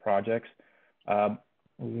into these projects.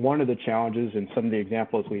 One of the challenges and some of the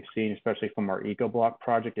examples we've seen, especially from our EcoBlock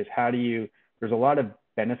project, is there's a lot of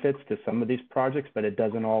benefits to some of these projects, but it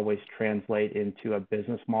doesn't always translate into a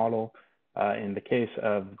business model. In the case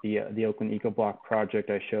of the Oakland EcoBlock project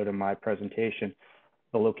I showed in my presentation,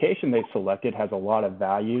 the location they've selected has a lot of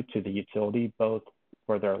value to the utility, both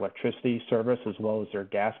for their electricity service as well as their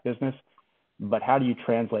gas business. But how do you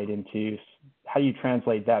translate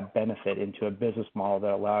that benefit into a business model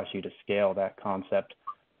that allows you to scale that concept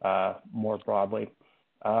more broadly?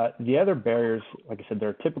 The other barriers, like I said,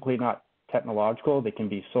 they're typically not technological. They can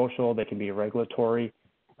be social, they can be regulatory.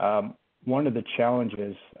 One of the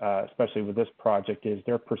challenges, especially with this project, is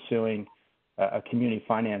they're pursuing a community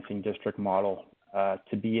financing district model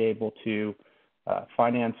to be able to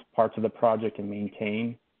finance parts of the project and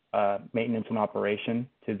maintain maintenance and operation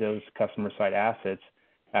to those customer site assets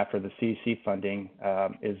after the CEC funding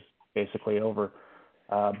is basically over.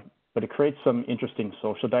 But it creates some interesting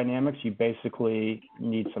social dynamics. You basically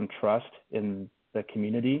need some trust in the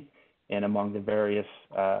community and among the various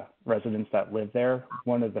residents that live there.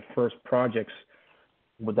 One of the first projects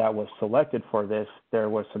that was selected for this, there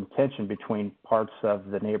was some tension between parts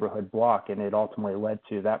of the neighborhood block, and it ultimately led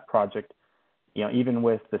to that project, even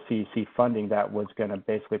with the CEC funding that was going to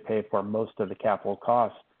basically pay for most of the capital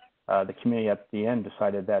costs, the community at the end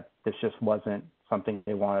decided that this just wasn't something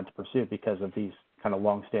they wanted to pursue because of these kind of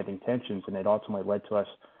long-standing tensions, and it ultimately led to us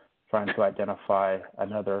trying to identify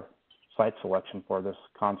another site selection for this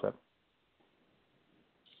concept.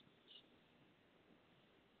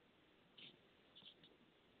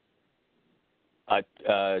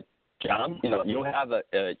 John, you have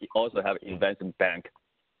also have investment bank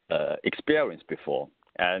experience before,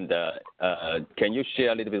 and can you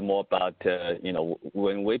share a little bit more about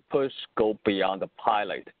when we go beyond the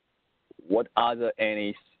pilot, what other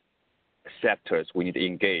any sectors we need to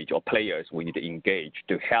engage or players we need to engage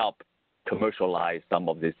to help commercialize some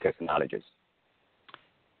of these technologies?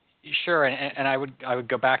 Sure, and I would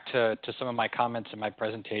go back to some of my comments in my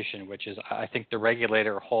presentation, which is I think the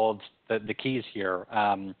regulator holds the keys here.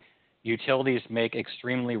 Utilities make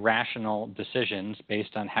extremely rational decisions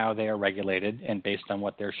based on how they are regulated and based on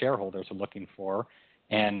what their shareholders are looking for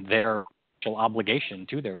and their obligation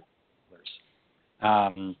to their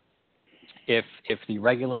shareholders. If the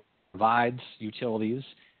regulator provides utilities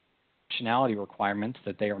functionality requirements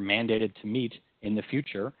that they are mandated to meet in the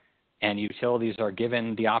future, and utilities are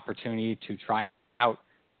given the opportunity to try out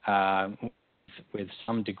with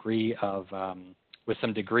some degrees of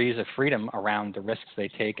freedom around the risks they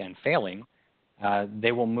take and failing,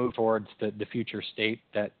 they will move towards the future state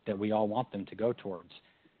that we all want them to go towards.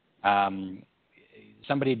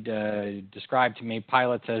 Somebody described to me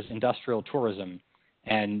pilots as industrial tourism,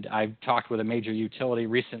 and I've talked with a major utility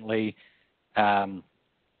recently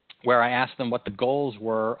where I asked them what the goals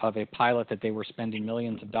were of a pilot that they were spending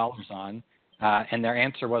millions of dollars on, and their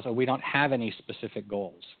answer was, we don't have any specific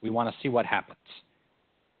goals. We want to see what happens.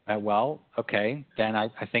 Well, okay, then I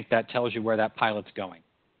think that tells you where that pilot's going.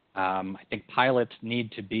 I think pilots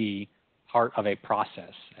need to be part of a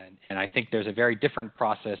process, and I think there's a very different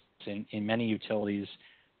process in many utilities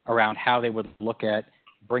around how they would look at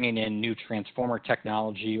bringing in new transformer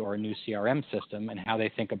technology or a new CRM system and how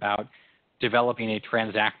they think about developing a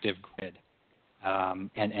transactive grid.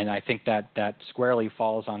 And I think that squarely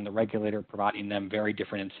falls on the regulator providing them very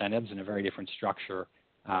different incentives and a very different structure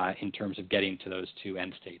in terms of getting to those two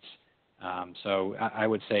end states. So I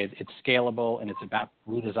would say it's scalable, and it's about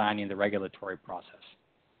redesigning the regulatory process.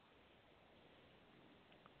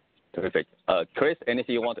 Terrific. Chris,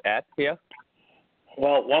 anything you want to add here?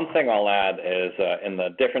 Well, one thing I'll add is in the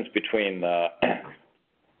difference between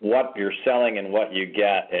what you're selling and what you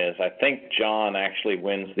get is I think John actually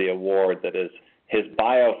wins the award that is his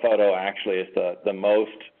bio photo actually is the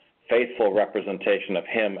most faithful representation of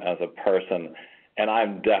him as a person, and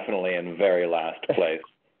I'm definitely in very last place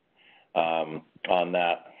on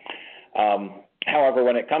that. However,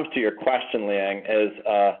 when it comes to your question, Lian, is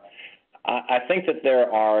I think that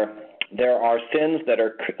there are sins that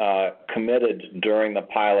are committed during the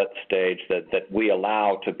pilot stage that we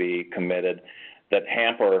allow to be committed that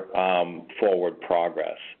hamper forward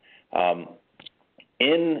progress.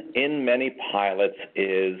 In many pilots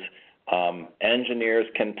is engineers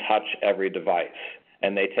can touch every device,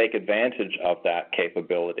 and they take advantage of that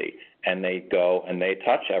capability, and they go and they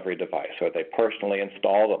touch every device, or they personally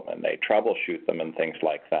install them and they troubleshoot them and things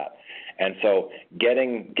like that. And so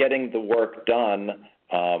getting the work done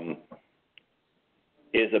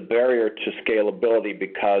is a barrier to scalability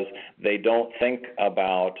because they don't think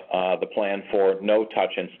about the plan for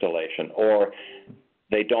no-touch installation, or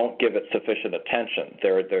they don't give it sufficient attention.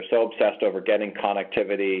 They're so obsessed over getting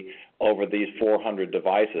connectivity over these 400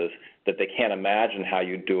 devices that they can't imagine how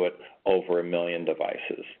you do it over 1 million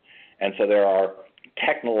devices. And so there are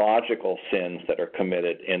technological sins that are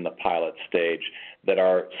committed in the pilot stage that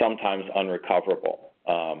are sometimes unrecoverable.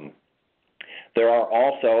 There are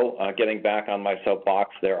also, getting back on my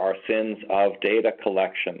soapbox, there are sins of data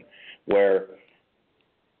collection where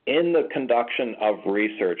in the conduction of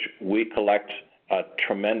research, we collect a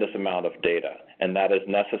tremendous amount of data, and that is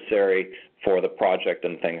necessary for the project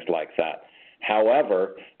and things like that.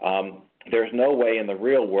 However, there's no way in the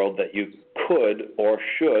real world that you could or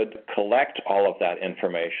should collect all of that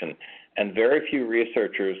information. And very few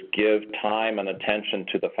researchers give time and attention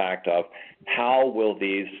to the fact of how will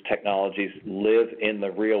these technologies live in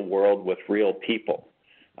the real world with real people.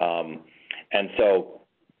 And so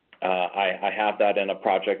I have that in a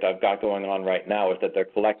project I've got going on right now, is that they're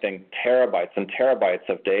collecting terabytes and terabytes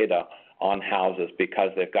of data on houses because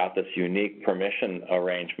they've got this unique permission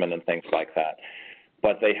arrangement and things like that.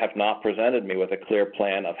 But they have not presented me with a clear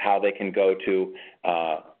plan of how they can go to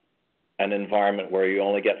an environment where you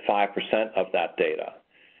only get 5% of that data.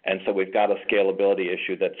 And so we've got a scalability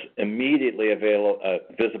issue that's immediately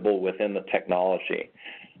visible within the technology.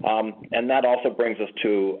 And that also brings us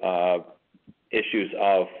to issues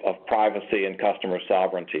of privacy and customer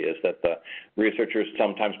sovereignty, is that the researchers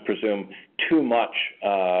sometimes presume too much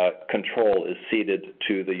control is ceded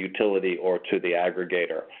to the utility or to the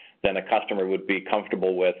aggregator than a customer would be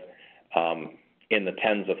comfortable with in the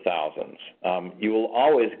tens of thousands. You will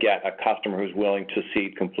always get a customer who's willing to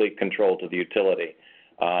cede complete control to the utility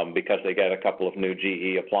because they get a couple of new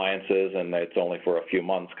GE appliances and it's only for a few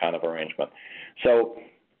months kind of arrangement. So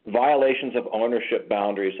violations of ownership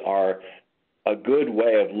boundaries are a good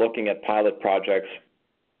way of looking at pilot projects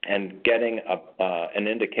and getting an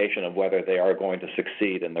indication of whether they are going to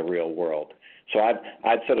succeed in the real world. So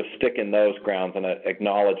I'd sort of stick in those grounds and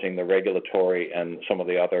acknowledging the regulatory and some of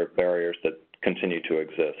the other barriers that continue to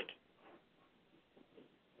exist.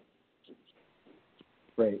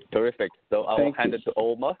 Great. Terrific. So I'll hand it to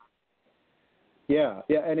Omar. Yeah,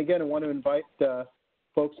 and again, I want to invite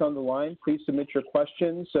folks on the line. Please submit your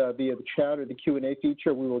questions via the chat or the Q&A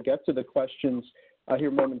feature. We will get to the questions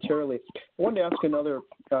here momentarily. I wanted to ask another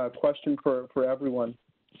question for everyone,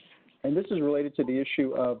 and this is related to the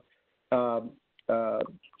issue of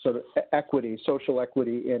sort of equity, social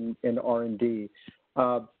equity in R&D.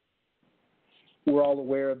 We're all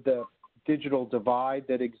aware of the digital divide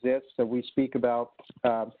that exists, and we speak about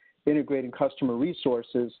integrating customer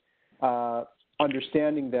resources,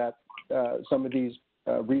 understanding that some of these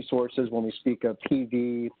resources, when we speak of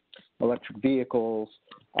PV, electric vehicles,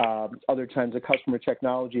 other kinds of customer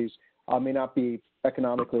technologies, may not be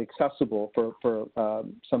economically accessible for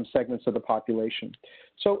some segments of the population.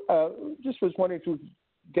 So just was wondering if you could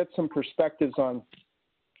get some perspectives on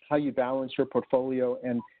how you balance your portfolio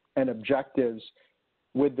and objectives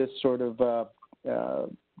with this sort of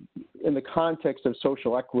in the context of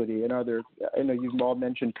social equity and other, I know you've all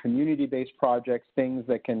mentioned community-based projects, things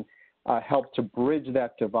that can help to bridge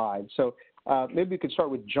that divide. So maybe we could start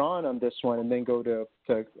with John on this one and then go to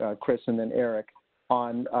Chris and then Erik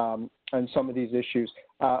on some of these issues.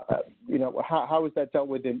 You know, how is that dealt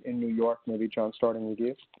with in New York? Maybe John, starting with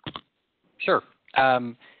you. Sure.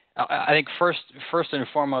 I think first and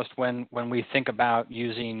foremost, when we think about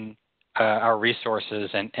using our resources,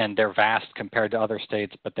 and they're vast compared to other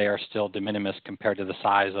states, but they are still de minimis compared to the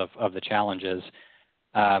size of the challenges.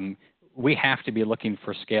 We have to be looking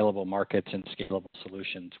for scalable markets and scalable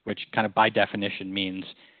solutions, which kind of by definition means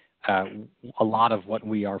a lot of what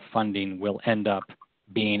we are funding will end up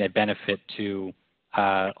being a benefit to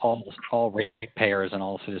all ratepayers and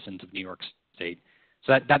all citizens of New York State.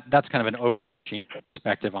 So that's kind of an overarching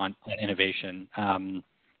perspective on innovation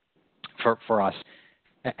for us.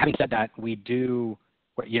 Having said that, we do,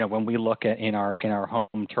 when we look at in our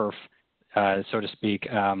home turf, so to speak,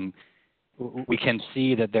 we can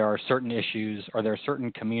see that there are certain issues, or there are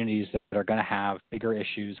certain communities that are going to have bigger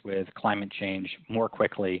issues with climate change more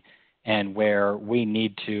quickly, and where we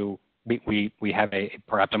need to, we have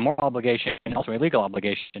perhaps a moral obligation and also a legal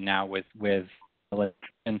obligation now with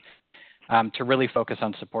to really focus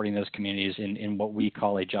on supporting those communities in what we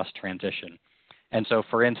call a just transition. And so,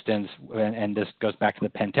 for instance, and this goes back to the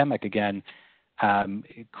pandemic again,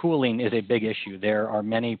 cooling is a big issue. There are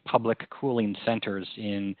many public cooling centers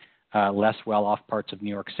in less well-off parts of New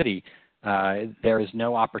York City. There is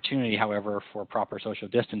no opportunity, however, for proper social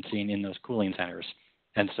distancing in those cooling centers.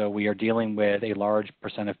 And so we are dealing with a large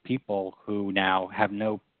percent of people who now have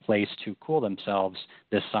no place to cool themselves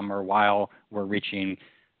this summer while we're reaching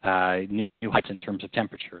new heights in terms of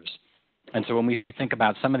temperatures. And so when we think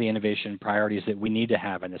about some of the innovation priorities that we need to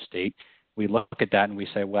have in the state, we look at that and we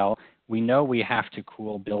say, well, we know we have to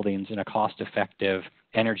cool buildings in a cost-effective,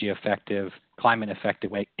 energy-effective, climate-effective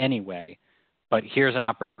way anyway. But here's an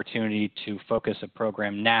opportunity to focus a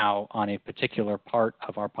program now on a particular part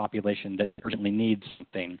of our population that urgently needs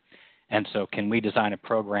something. And so can we design a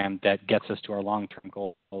program that gets us to our long-term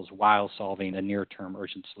goals while solving a near-term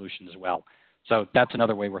urgent solution as well? So that's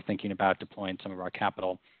another way we're thinking about deploying some of our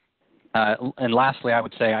capital. And lastly, I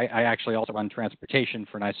would say I actually also run transportation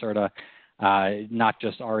for NYSERDA, not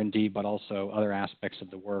just R&D, but also other aspects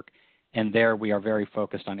of the work. And there we are very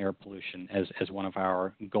focused on air pollution as one of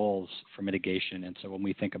our goals for mitigation. And so when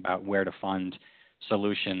we think about where to fund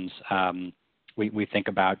solutions, we think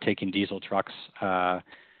about taking diesel trucks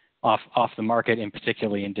off the market, and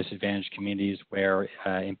particularly in disadvantaged communities where,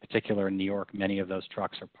 in particular in New York, many of those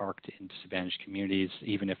trucks are parked in disadvantaged communities,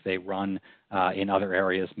 even if they run in other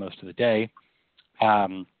areas most of the day.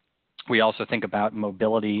 We also think about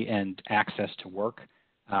mobility and access to work.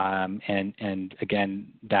 And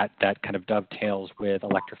again, that kind of dovetails with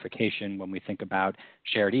electrification when we think about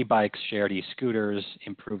shared e-bikes, shared e-scooters,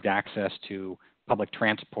 improved access to public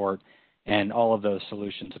transport, and all of those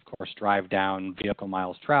solutions, of course, drive down vehicle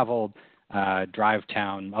miles traveled, drive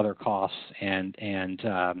down other costs, and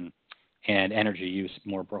energy use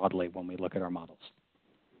more broadly when we look at our models.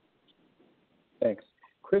 Thanks.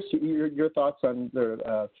 Chris, your thoughts on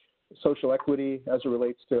the social equity as it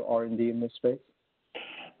relates to R&D in this space?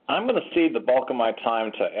 I'm going to cede the bulk of my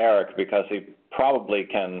time to Erik because he probably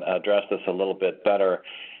can address this a little bit better.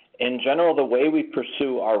 In general, the way we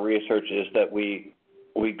pursue our research is that we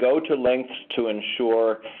go to lengths to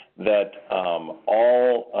ensure that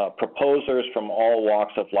all proposers from all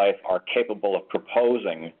walks of life are capable of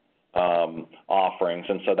proposing offerings,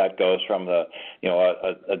 and so that goes from the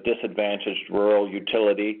a disadvantaged rural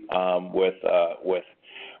utility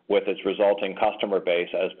with its resulting customer base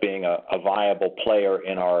as being a viable player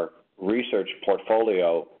in our research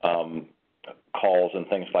portfolio calls and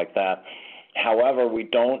things like that. However, we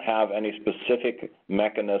don't have any specific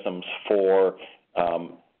mechanisms for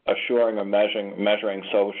assuring or measuring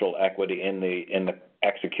social equity in the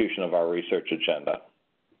execution of our research agenda.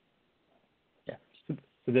 Yeah. So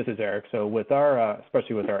this is Erik. So with our,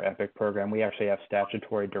 especially with our EPIC program, we actually have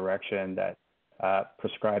statutory direction that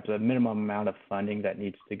prescribes a minimum amount of funding that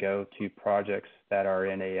needs to go to projects that are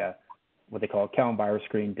in a what they call a Kallenbauer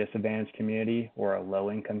screen disadvantaged community or a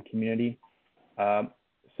low-income community.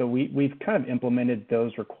 So we've kind of implemented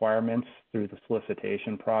those requirements through the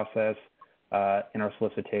solicitation process. In our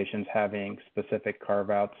solicitations, having specific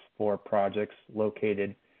carve-outs for projects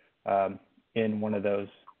located in one of those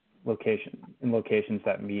locations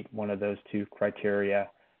that meet one of those two criteria.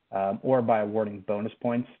 Or by awarding bonus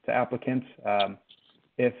points to applicants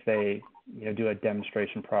if they do a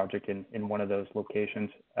demonstration project in one of those locations.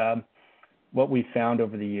 What we've found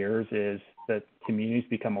over the years is that communities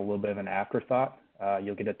become a little bit of an afterthought.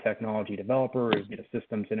 You'll get a technology developer or you get a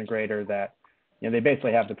systems integrator that they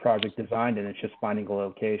basically have the project designed and it's just finding a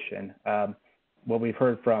location. What we've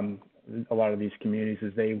heard from a lot of these communities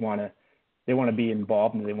is they want to be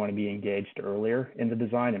involved and they want to be engaged earlier in the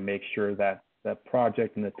design and make sure that the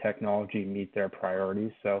project and the technology meet their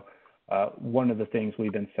priorities. So one of the things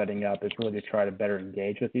we've been setting up is really to try to better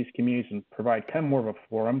engage with these communities and provide kind of more of a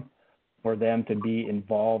forum for them to be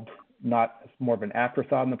involved not more of an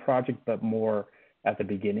afterthought in the project, but more at the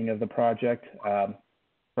beginning of the project.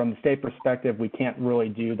 From the state perspective, we can't really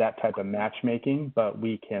do that type of matchmaking, but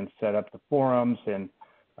we can set up the forums and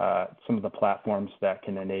some of the platforms that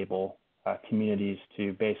can enable communities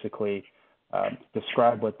to basically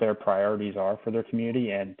describe what their priorities are for their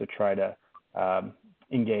community and to try to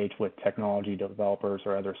engage with technology developers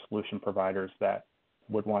or other solution providers that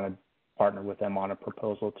would want to partner with them on a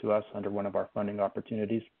proposal to us under one of our funding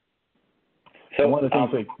opportunities. So one of the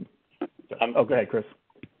things go ahead, Chris.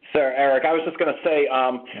 Sir, Eric, I was just going to say,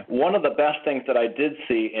 one of the best things that I did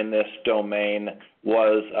see in this domain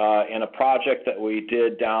was in a project that we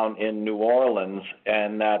did down in New Orleans,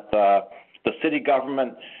 and that the city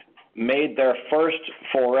government made their first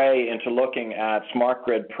foray into looking at smart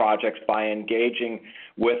grid projects by engaging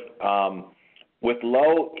with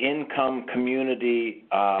low-income community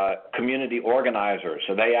organizers.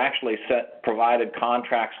 So they actually provided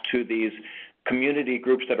contracts to these community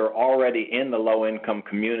groups that are already in the low-income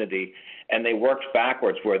community, and they worked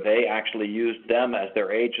backwards where they actually used them as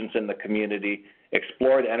their agents in the community,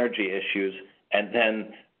 explored energy issues, and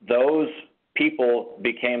then those people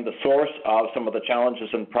became the source of some of the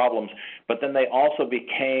challenges and problems, but then they also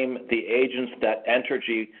became the agents that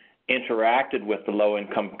Entergy interacted with the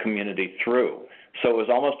low-income community through. So it was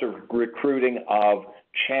almost a recruiting of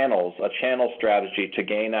channels, a channel strategy to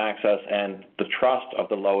gain access and the trust of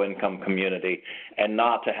the low-income community, and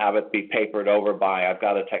not to have it be papered over by, I've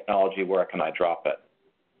got a technology, where can I drop it?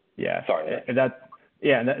 Yeah, sorry.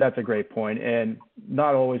 That's a great point. And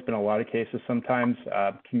not always, but in a lot of cases, sometimes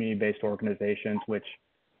community-based organizations, which,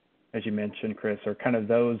 as you mentioned, Chris, are kind of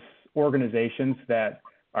those organizations that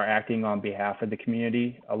are acting on behalf of the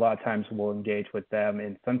community. A lot of times we'll engage with them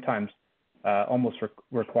and sometimes almost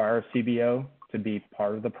require a CBO to be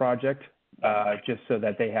part of the project, just so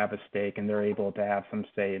that they have a stake and they're able to have some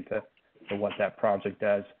say into what that project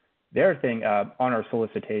does. The other thing, on our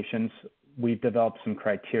solicitations, we've developed some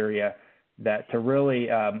criteria that to really,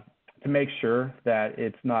 to make sure that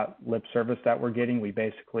it's not lip service that we're getting. We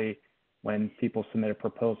basically, when people submit a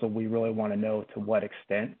proposal, we really want to know to what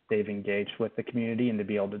extent they've engaged with the community and to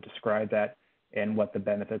be able to describe that and what the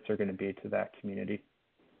benefits are going to be to that community.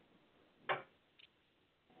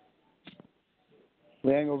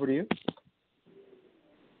 Lian, over to you.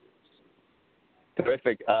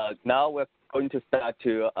 Terrific. Now we're going to start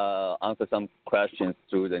to answer some questions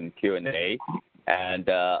through the Q&A. And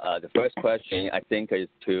the first question, I think, is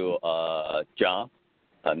to John,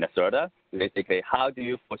 NYSERDA. Basically, how do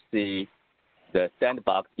you foresee the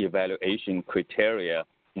sandbox evaluation criteria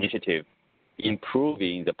initiative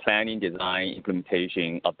improving the planning, design,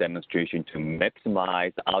 implementation of demonstration to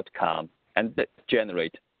maximize the outcome and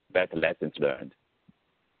generate better lessons learned?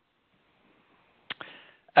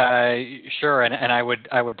 Sure, and I would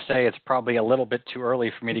say it's probably a little bit too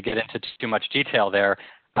early for me to get into too much detail there.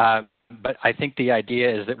 But I think the idea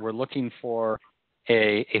is that we're looking for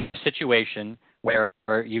a situation where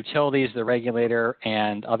utilities, the regulator,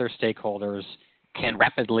 and other stakeholders can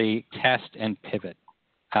rapidly test and pivot,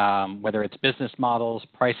 whether it's business models,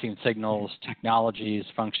 pricing signals, technologies,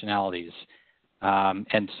 functionalities.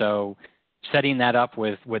 And so setting that up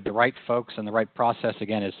with the right folks and the right process,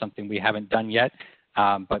 again, is something we haven't done yet.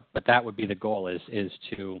 But that would be the goal, is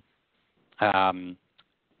to,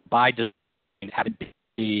 by design, have it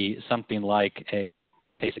be something like a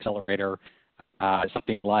PACE accelerator,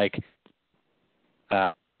 something like,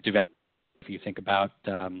 if you think about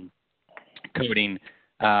coding,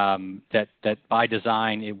 that by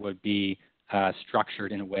design it would be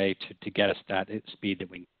structured in a way to get us that speed that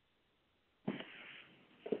we need.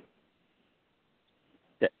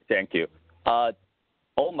 Thank you.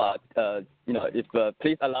 Omar, if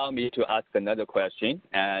please allow me to ask another question.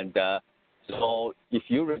 And so if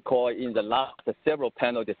you recall, in the last several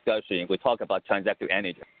panel discussions, we talked about transactive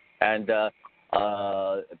energy. And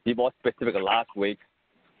be more specific, last week,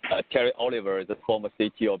 Terry Oliver, the former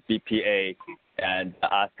CTO of BPA, and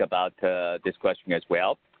asked about this question as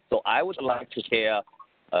well. So I would like to hear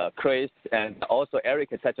Chris and also Erik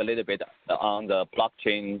touch a little bit on the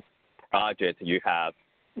blockchain project you have.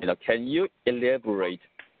 Can you elaborate?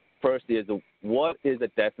 First is, what is the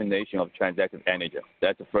definition of transactive energy?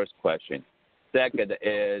 That's the first question. Second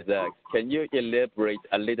is, can you elaborate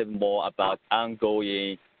a little more about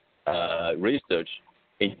ongoing research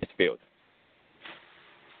in this field?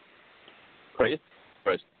 Chris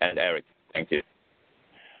first, and Erik. Thank you.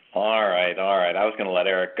 All right. I was going to let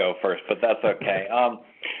Erik go first, but that's okay.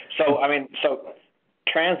 So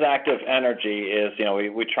transactive energy is,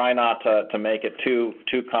 we try not to make it too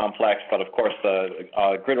complex, but of course the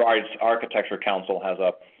Grid Architecture Council has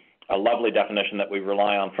a lovely definition that we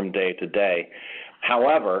rely on from day to day.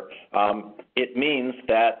 However, it means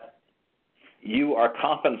that you are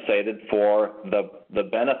compensated for the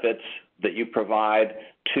benefits that you provide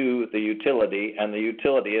to the utility, and the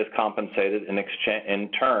utility is compensated in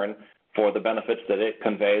turn for the benefits that it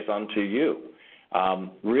conveys onto you.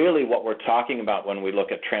 Really what we're talking about when we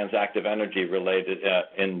look at transactive energy related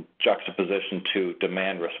in juxtaposition to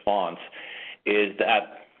demand response is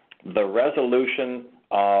that the resolution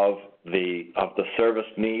of the service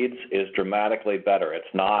needs is dramatically better. It's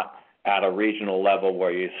not at a regional level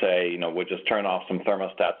where you say, we'll just turn off some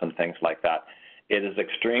thermostats and things like that. It is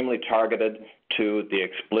extremely targeted to the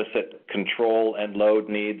explicit control and load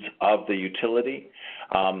needs of the utility.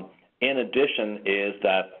 In addition is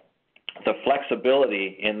that the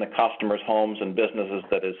flexibility in the customer's homes and businesses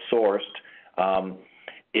that is sourced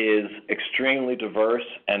is extremely diverse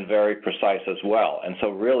and very precise as well. And so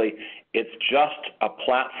really, it's just a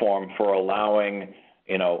platform for allowing,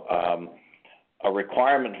 a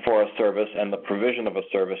requirement for a service and the provision of a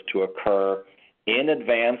service to occur in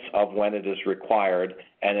advance of when it is required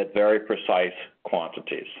and at very precise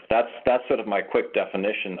quantities. That's sort of my quick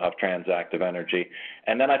definition of transactive energy.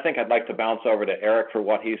 And then I think I'd like to bounce over to Erik for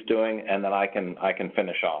what he's doing, and then I can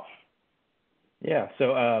finish off. Yeah,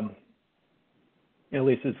 so at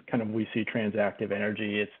least it's kind of, we see transactive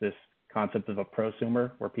energy, it's this concept of a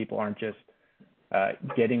prosumer where people aren't just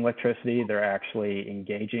getting electricity, they're actually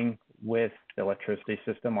engaging with the electricity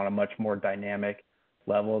system on a much more dynamic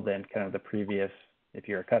level than kind of the previous. If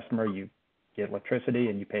you're a customer, you get electricity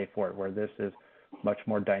and you pay for it, where this is much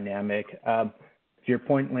more dynamic. To your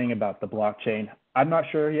point, Lian, about the blockchain, I'm not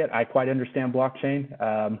sure yet I quite understand blockchain,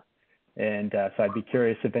 so I'd be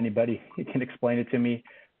curious if anybody can explain it to me.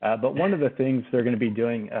 But one of the things they're going to be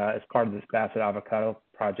doing as part of this Basset-Avocado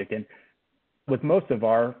project, and with most of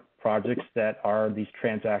our projects that are these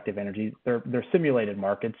transactive energy, they're simulated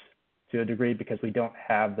markets to a degree because we don't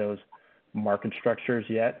have those market structures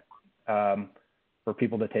yet for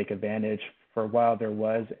people to take advantage. For a while, there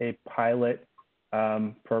was a pilot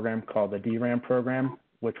program called the DRAM program,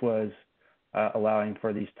 which was allowing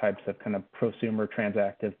for these types of kind of prosumer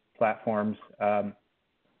transactive platforms.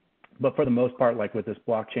 But for the most part, like with this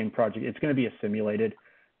blockchain project, it's going to be a simulated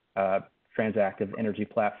transactive energy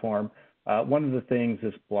platform. One of the things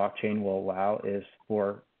this blockchain will allow is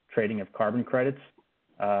for trading of carbon credits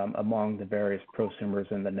among the various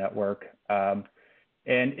prosumers in the network.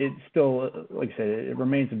 And it's still, like I said, it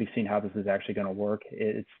remains to be seen how this is actually going to work.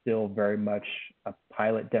 It's still very much a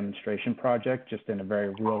pilot demonstration project, just in a very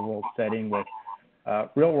real-world setting with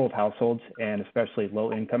real-world households and especially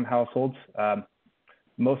low-income households,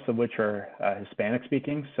 most of which are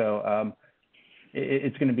Hispanic-speaking. So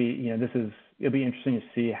it's going to be, it'll be interesting to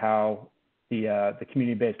see how the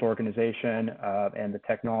community-based organization and the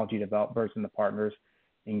technology developers and the partners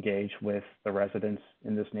engage with the residents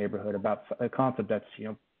in this neighborhood about a concept that's,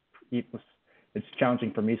 it's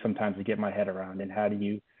challenging for me sometimes to get my head around. And how do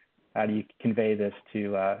you convey this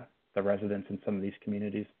to the residents in some of these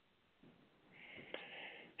communities?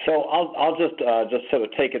 So I'll just sort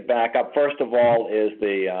of take it back up. First of all is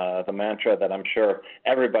the mantra that I'm sure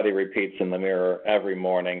everybody repeats in the mirror every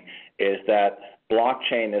morning, is that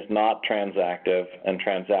blockchain is not transactive and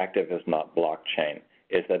transactive is not blockchain.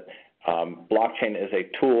 Is that blockchain is a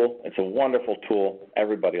tool. It's a wonderful tool.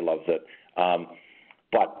 Everybody loves it.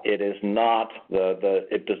 But it is not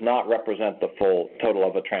it does not represent the full total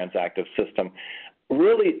of a transactive system.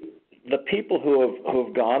 Really, the people who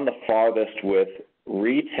have gone the farthest with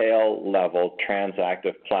retail level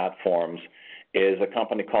transactive platforms is a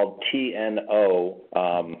company called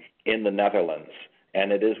TNO in the Netherlands,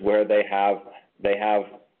 and it is where they have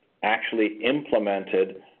actually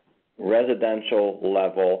implemented residential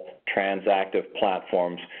level transactive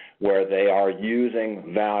platforms where they are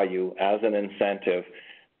using value as an incentive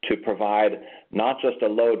to provide not just a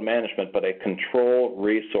load management but a control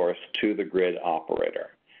resource to the grid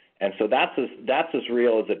operator. And so that's as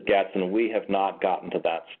real as it gets, and we have not gotten to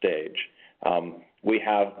that stage. We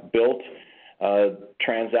have built a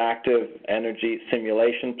transactive energy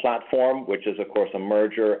simulation platform, which is, of course, a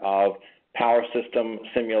merger of power system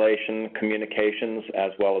simulation, communications,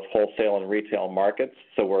 as well as wholesale and retail markets.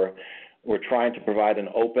 So we're trying to provide an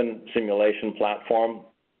open simulation platform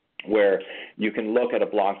where you can look at a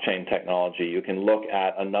blockchain technology, you can look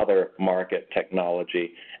at another market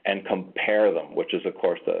technology and compare them, which is, of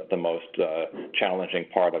course, the most challenging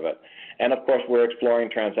part of it. And, of course, we're exploring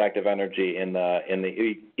transactive energy in the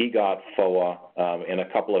EGOT FOA in a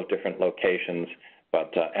couple of different locations,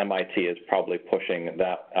 but MIT is probably pushing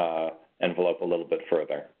that envelope a little bit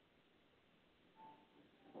further.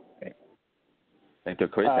 Okay. Thank you,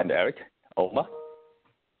 Chris and Erik. Omar?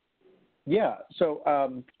 Yeah, so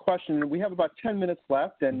question, we have about 10 minutes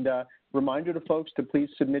left, and reminder to folks to please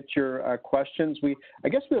submit your questions. I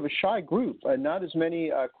guess we have a shy group, not as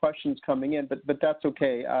many questions coming in, but that's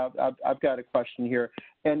okay. I've got a question here,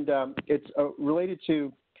 and it's related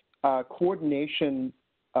to coordination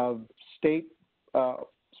of state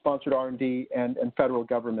sponsored R&D and federal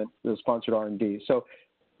government sponsored R&D. So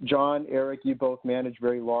John, Erik, you both manage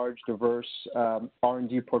very large, diverse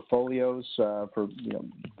R&D portfolios for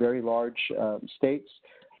very large states.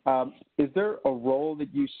 Is there a role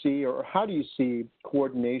that you see, or how do you see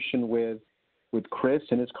coordination with Chris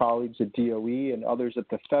and his colleagues at DOE and others at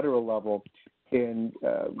the federal level in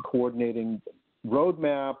coordinating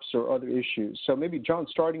roadmaps or other issues? So maybe John,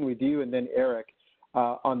 starting with you, and then Erik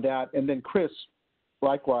on that, and then Chris,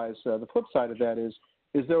 likewise. The flip side of that is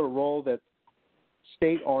there a role that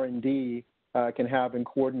state R&D can have in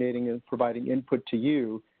coordinating and providing input to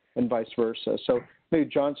you, and vice versa? So maybe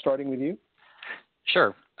John, starting with you.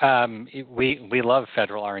 Sure. We love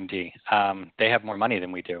federal R&D. They have more money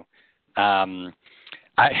than we do. I'll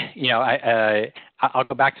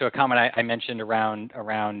go back to a comment I mentioned around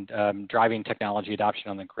driving technology adoption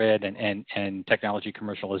on the grid and technology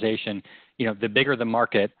commercialization. The bigger the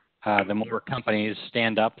market, the more companies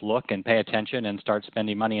stand up, look, and pay attention and start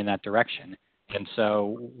spending money in that direction. And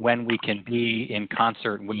so when we can be in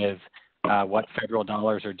concert with what federal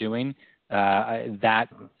dollars are doing, that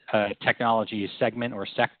technology segment or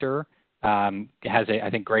sector has I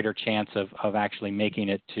think, greater chance of actually making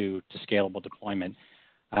it to scalable deployment.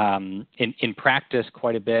 In practice,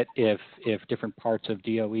 quite a bit, if different parts of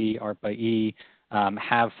DOE, ARPA-E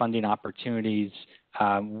have funding opportunities,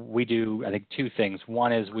 we do, I think, two things.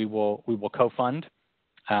 One is we will co-fund.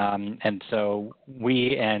 And so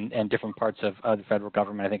we and different parts of the federal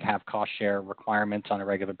government, I think, have cost share requirements on a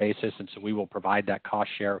regular basis. And so we will provide that cost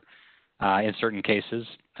share in certain cases.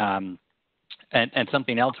 And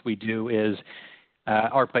something else we do is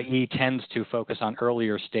ARPA-E tends to focus on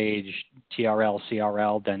earlier stage TRL,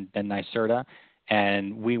 CRL than NYSERDA.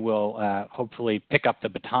 And we will hopefully pick up the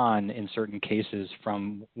baton in certain cases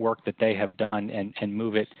from work that they have done and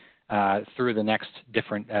move it through the next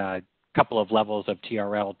different couple of levels of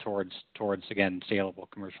TRL towards again, scalable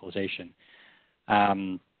commercialization.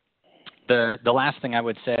 The last thing I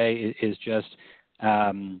would say is just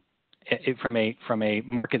from a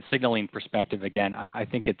market signaling perspective, again, I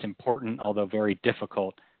think it's important, although very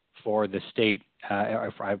difficult, for the state,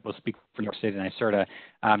 I will speak for New York State and NYSERDA,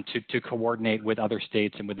 to coordinate with other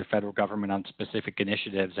states and with the federal government on specific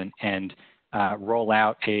initiatives and roll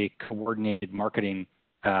out a coordinated marketing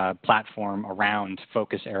platform around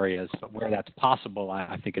focus areas. But where that's possible,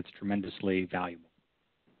 I think it's tremendously valuable.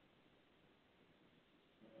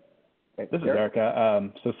 This is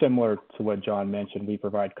Erica. So similar to what John mentioned, we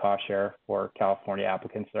provide cost share for California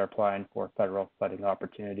applicants that are applying for federal funding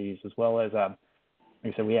opportunities, as well as, like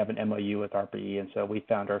I said, we have an MOU with ARPA-E, and so we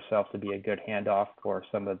found ourselves to be a good handoff for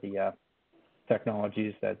some of the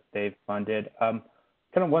technologies that they've funded.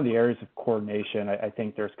 Kind of one of the areas of coordination, I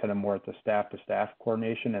think there's kind of more at the staff-to-staff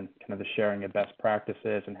coordination and kind of the sharing of best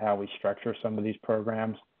practices and how we structure some of these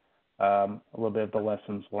programs. A little bit of the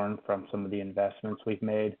lessons learned from some of the investments we've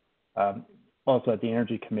made. Also at the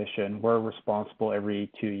Energy Commission, we're responsible every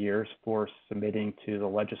 2 years for submitting to the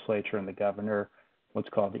legislature and the governor what's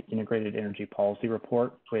called the Integrated Energy Policy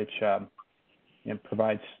Report, which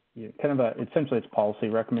provides kind of essentially it's policy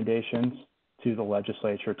recommendations to the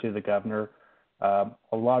legislature, to the governor.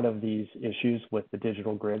 A lot of these issues with the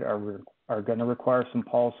digital grid are going to require some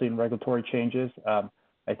policy and regulatory changes.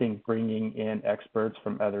 I think bringing in experts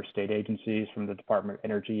from other state agencies, from the Department of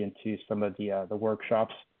Energy, into some of the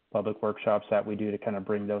workshops, public workshops that we do to kind of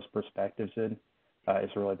bring those perspectives in is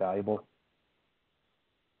really valuable.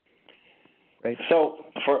 Great. So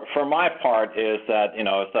for my part is that,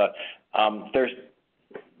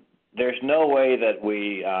 there's no way that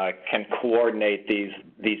we can coordinate these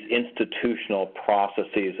institutional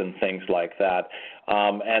processes and things like that.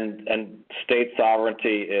 And state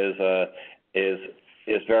sovereignty is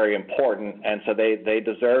very important, and so they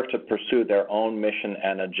deserve to pursue their own mission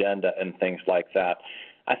and agenda and things like that.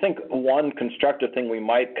 I think one constructive thing we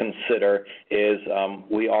might consider is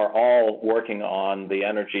we are all working on the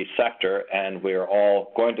energy sector, and we are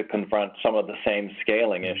all going to confront some of the same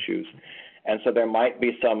scaling issues. And so there might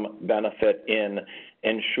be some benefit in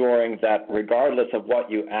ensuring that regardless of what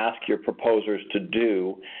you ask your proposers to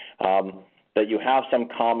do, that you have some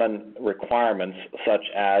common requirements, such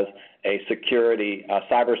as a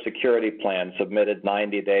cybersecurity plan submitted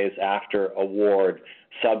 90 days after award,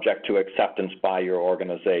 subject to acceptance by your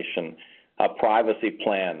organization, a privacy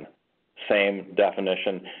plan same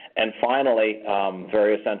definition. And finally,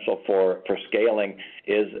 very essential for scaling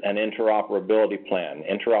is an interoperability plan.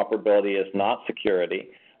 Interoperability is not security,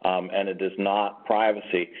 and it is not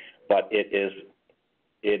privacy, but it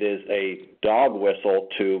is a dog whistle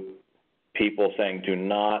to people saying do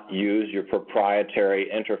not use your proprietary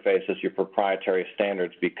interfaces, your proprietary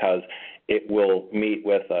standards, because it will meet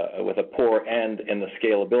with a poor end in the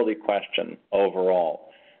scalability question overall.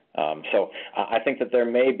 So I think that there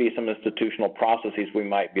may be some institutional processes we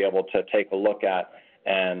might be able to take a look at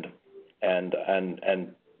and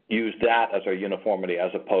use that as our uniformity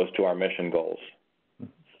as opposed to our mission goals.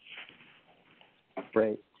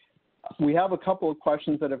 Great. We have a couple of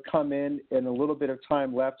questions that have come in and a little bit of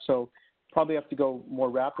time left, so probably have to go more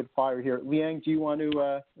rapid fire here. Lian, do you want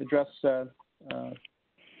to address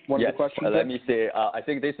one of the questions? Let me say, I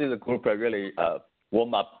think this is a group that really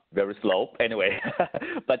warm up very slow anyway,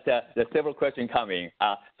 but there's several questions coming.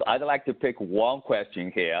 So I'd like to pick one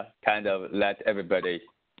question here, kind of let everybody,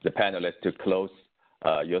 the panelists, to close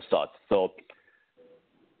your thoughts. So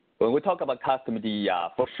when we talk about custom DER,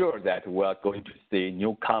 for sure that we're going to see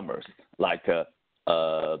newcomers like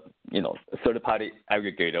third-party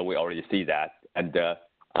aggregator. We already see that, and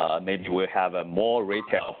maybe we'll have more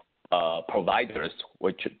retail providers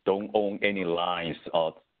which don't own any lines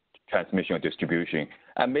of transmission or distribution,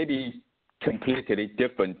 and maybe completely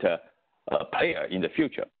different player in the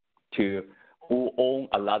future who own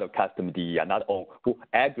a lot of custom DER, not own, who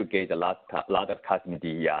aggregate a lot of custom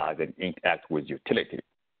DER that interact with utility.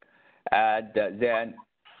 And then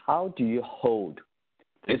how do you hold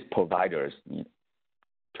these providers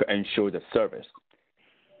to ensure the service?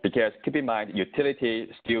 Because keep in mind, utility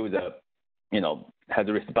still has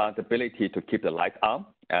the responsibility to keep the light on,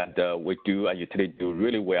 and utility do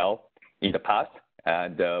really well in the past,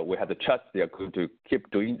 and we have the trust they are going to keep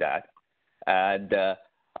doing that. And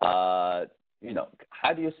how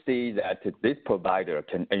do you see that this provider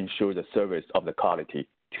can ensure the service of the quality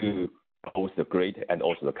to both the grid and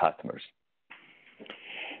also the customers?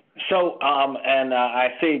 So, and I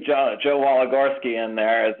see Joe Waligorski in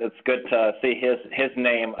there. It's good to see his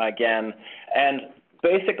name again. And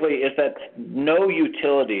basically is that no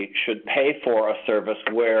utility should pay for a service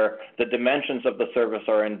where the dimensions of the service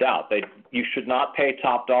are in doubt. You should not pay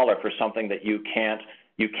top dollar for something that you can't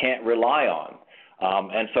rely on.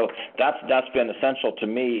 And so that's been essential to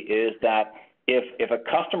me, is that if a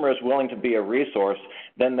customer is willing to be a resource,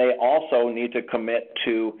 then they also need to commit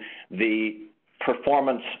to the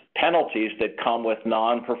performance penalties that come with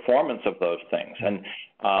non-performance of those things. And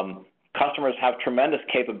customers have tremendous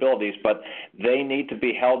capabilities, but they need to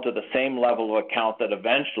be held to the same level of account that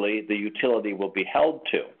eventually the utility will be held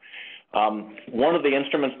to. One of the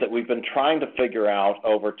instruments that we've been trying to figure out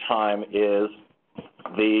over time is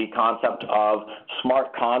the concept of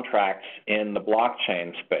smart contracts in the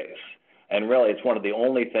blockchain space. And really, it's one of the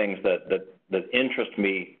only things that interest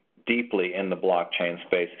me deeply in the blockchain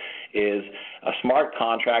space. Is a smart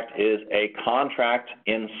contract is a contract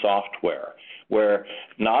in software, where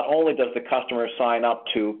not only does the customer sign up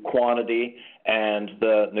to quantity and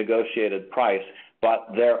the negotiated price, but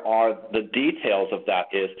there are the details of that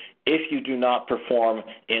is if you do not perform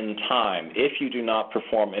in time, if you do not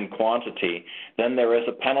perform in quantity, then there is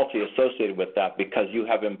a penalty associated with that because you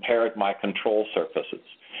have impaired my control surfaces.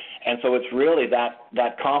 And so it's really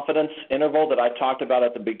that confidence interval that I talked about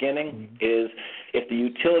at the beginning is if the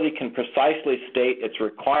utility can precisely state its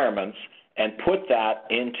requirements and put that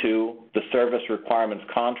into the service requirements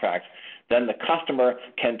contracts, then the customer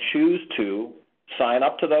can choose to sign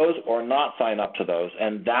up to those or not sign up to those.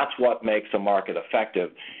 And that's what makes a market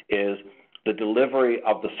effective, is the delivery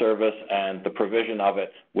of the service and the provision of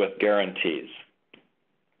it with guarantees.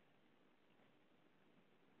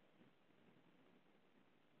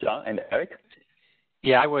 John and Eric?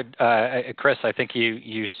 Yeah, I would, Chris, I think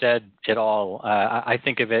you said it all. I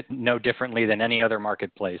think of it no differently than any other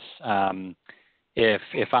marketplace.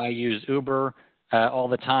 If I use Uber all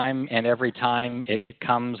the time and every time it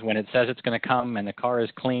comes when it says it's going to come and the car is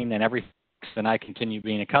clean and everything, then I continue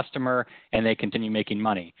being a customer and they continue making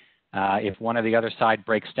money. If one or the other side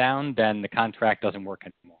breaks down, then the contract doesn't work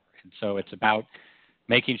anymore. And so it's about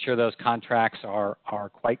making sure those contracts are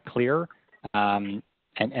quite clear.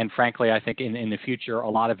 And frankly, I think in the future, a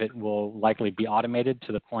lot of it will likely be automated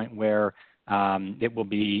to the point where it will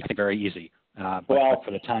be very easy. But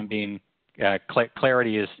for the time being,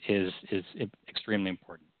 clarity is extremely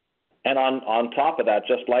important. And on top of that,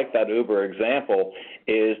 just like that Uber example,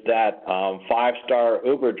 is that 5-star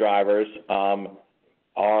Uber drivers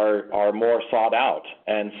are more sought out.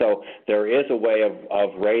 And so there is a way of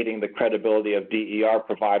rating the credibility of DER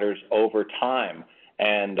providers over time.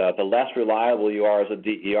 And the less reliable you are as a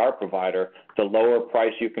DER provider, the lower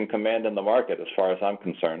price you can command in the market, as far as I'm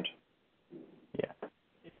concerned.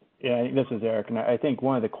 Yeah, this is Eric, and I think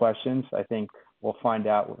one of the questions I think we'll find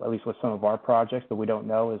out, at least with some of our projects that we don't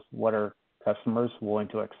know, is what are customers willing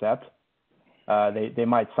to accept. They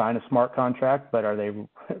might sign a smart contract, but are they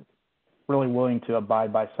really willing to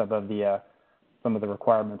abide by some of the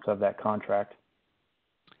requirements of that contract?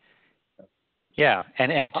 Yeah,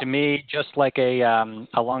 and to me, just like a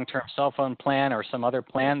long-term cell phone plan or some other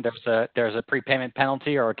plan, there's a prepayment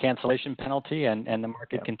penalty or a cancellation penalty, and the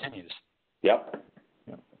market continues. Yep.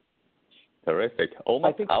 Terrific.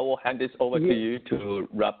 Omar, I will hand this over to you to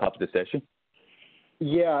wrap up the session.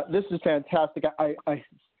 Yeah, this is fantastic. I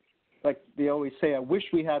like they always say, I wish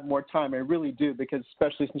we had more time. I really do, because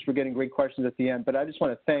especially since we're getting great questions at the end. But I just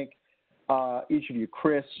want to thank each of you,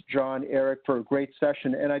 Chris, John, Eric, for a great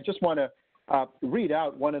session. And I just want to read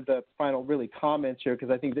out one of the final really comments here, because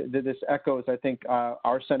I think that this echoes, I think,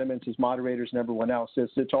 our sentiments as moderators and everyone else.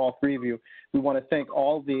 It's to all three of you. We want to thank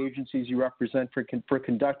all the agencies you represent for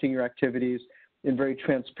conducting your activities in very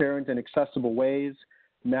transparent and accessible ways,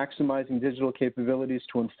 maximizing digital capabilities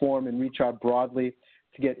to inform and reach out broadly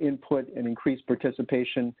to get input and increase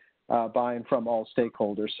participation by and from all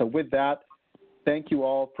stakeholders. So with that, thank you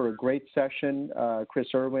all for a great session. Chris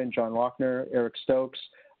Irwin, John Lochner, Erik Stokes.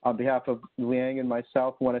 On behalf of Lian and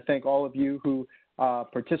myself, I want to thank all of you who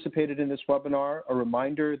participated in this webinar. A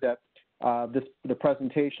reminder that the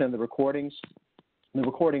presentation and the recording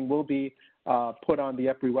will be put on the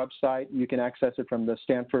EPRI website. You can access it from the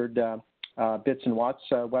Stanford Bits and Watts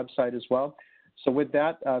website as well. So with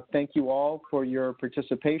that, thank you all for your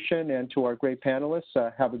participation, and to our great panelists,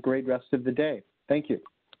 have a great rest of the day. Thank you.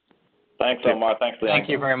 Thanks, Omar. Thanks, Lian. Thank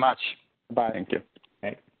you very much. Bye. Thank you.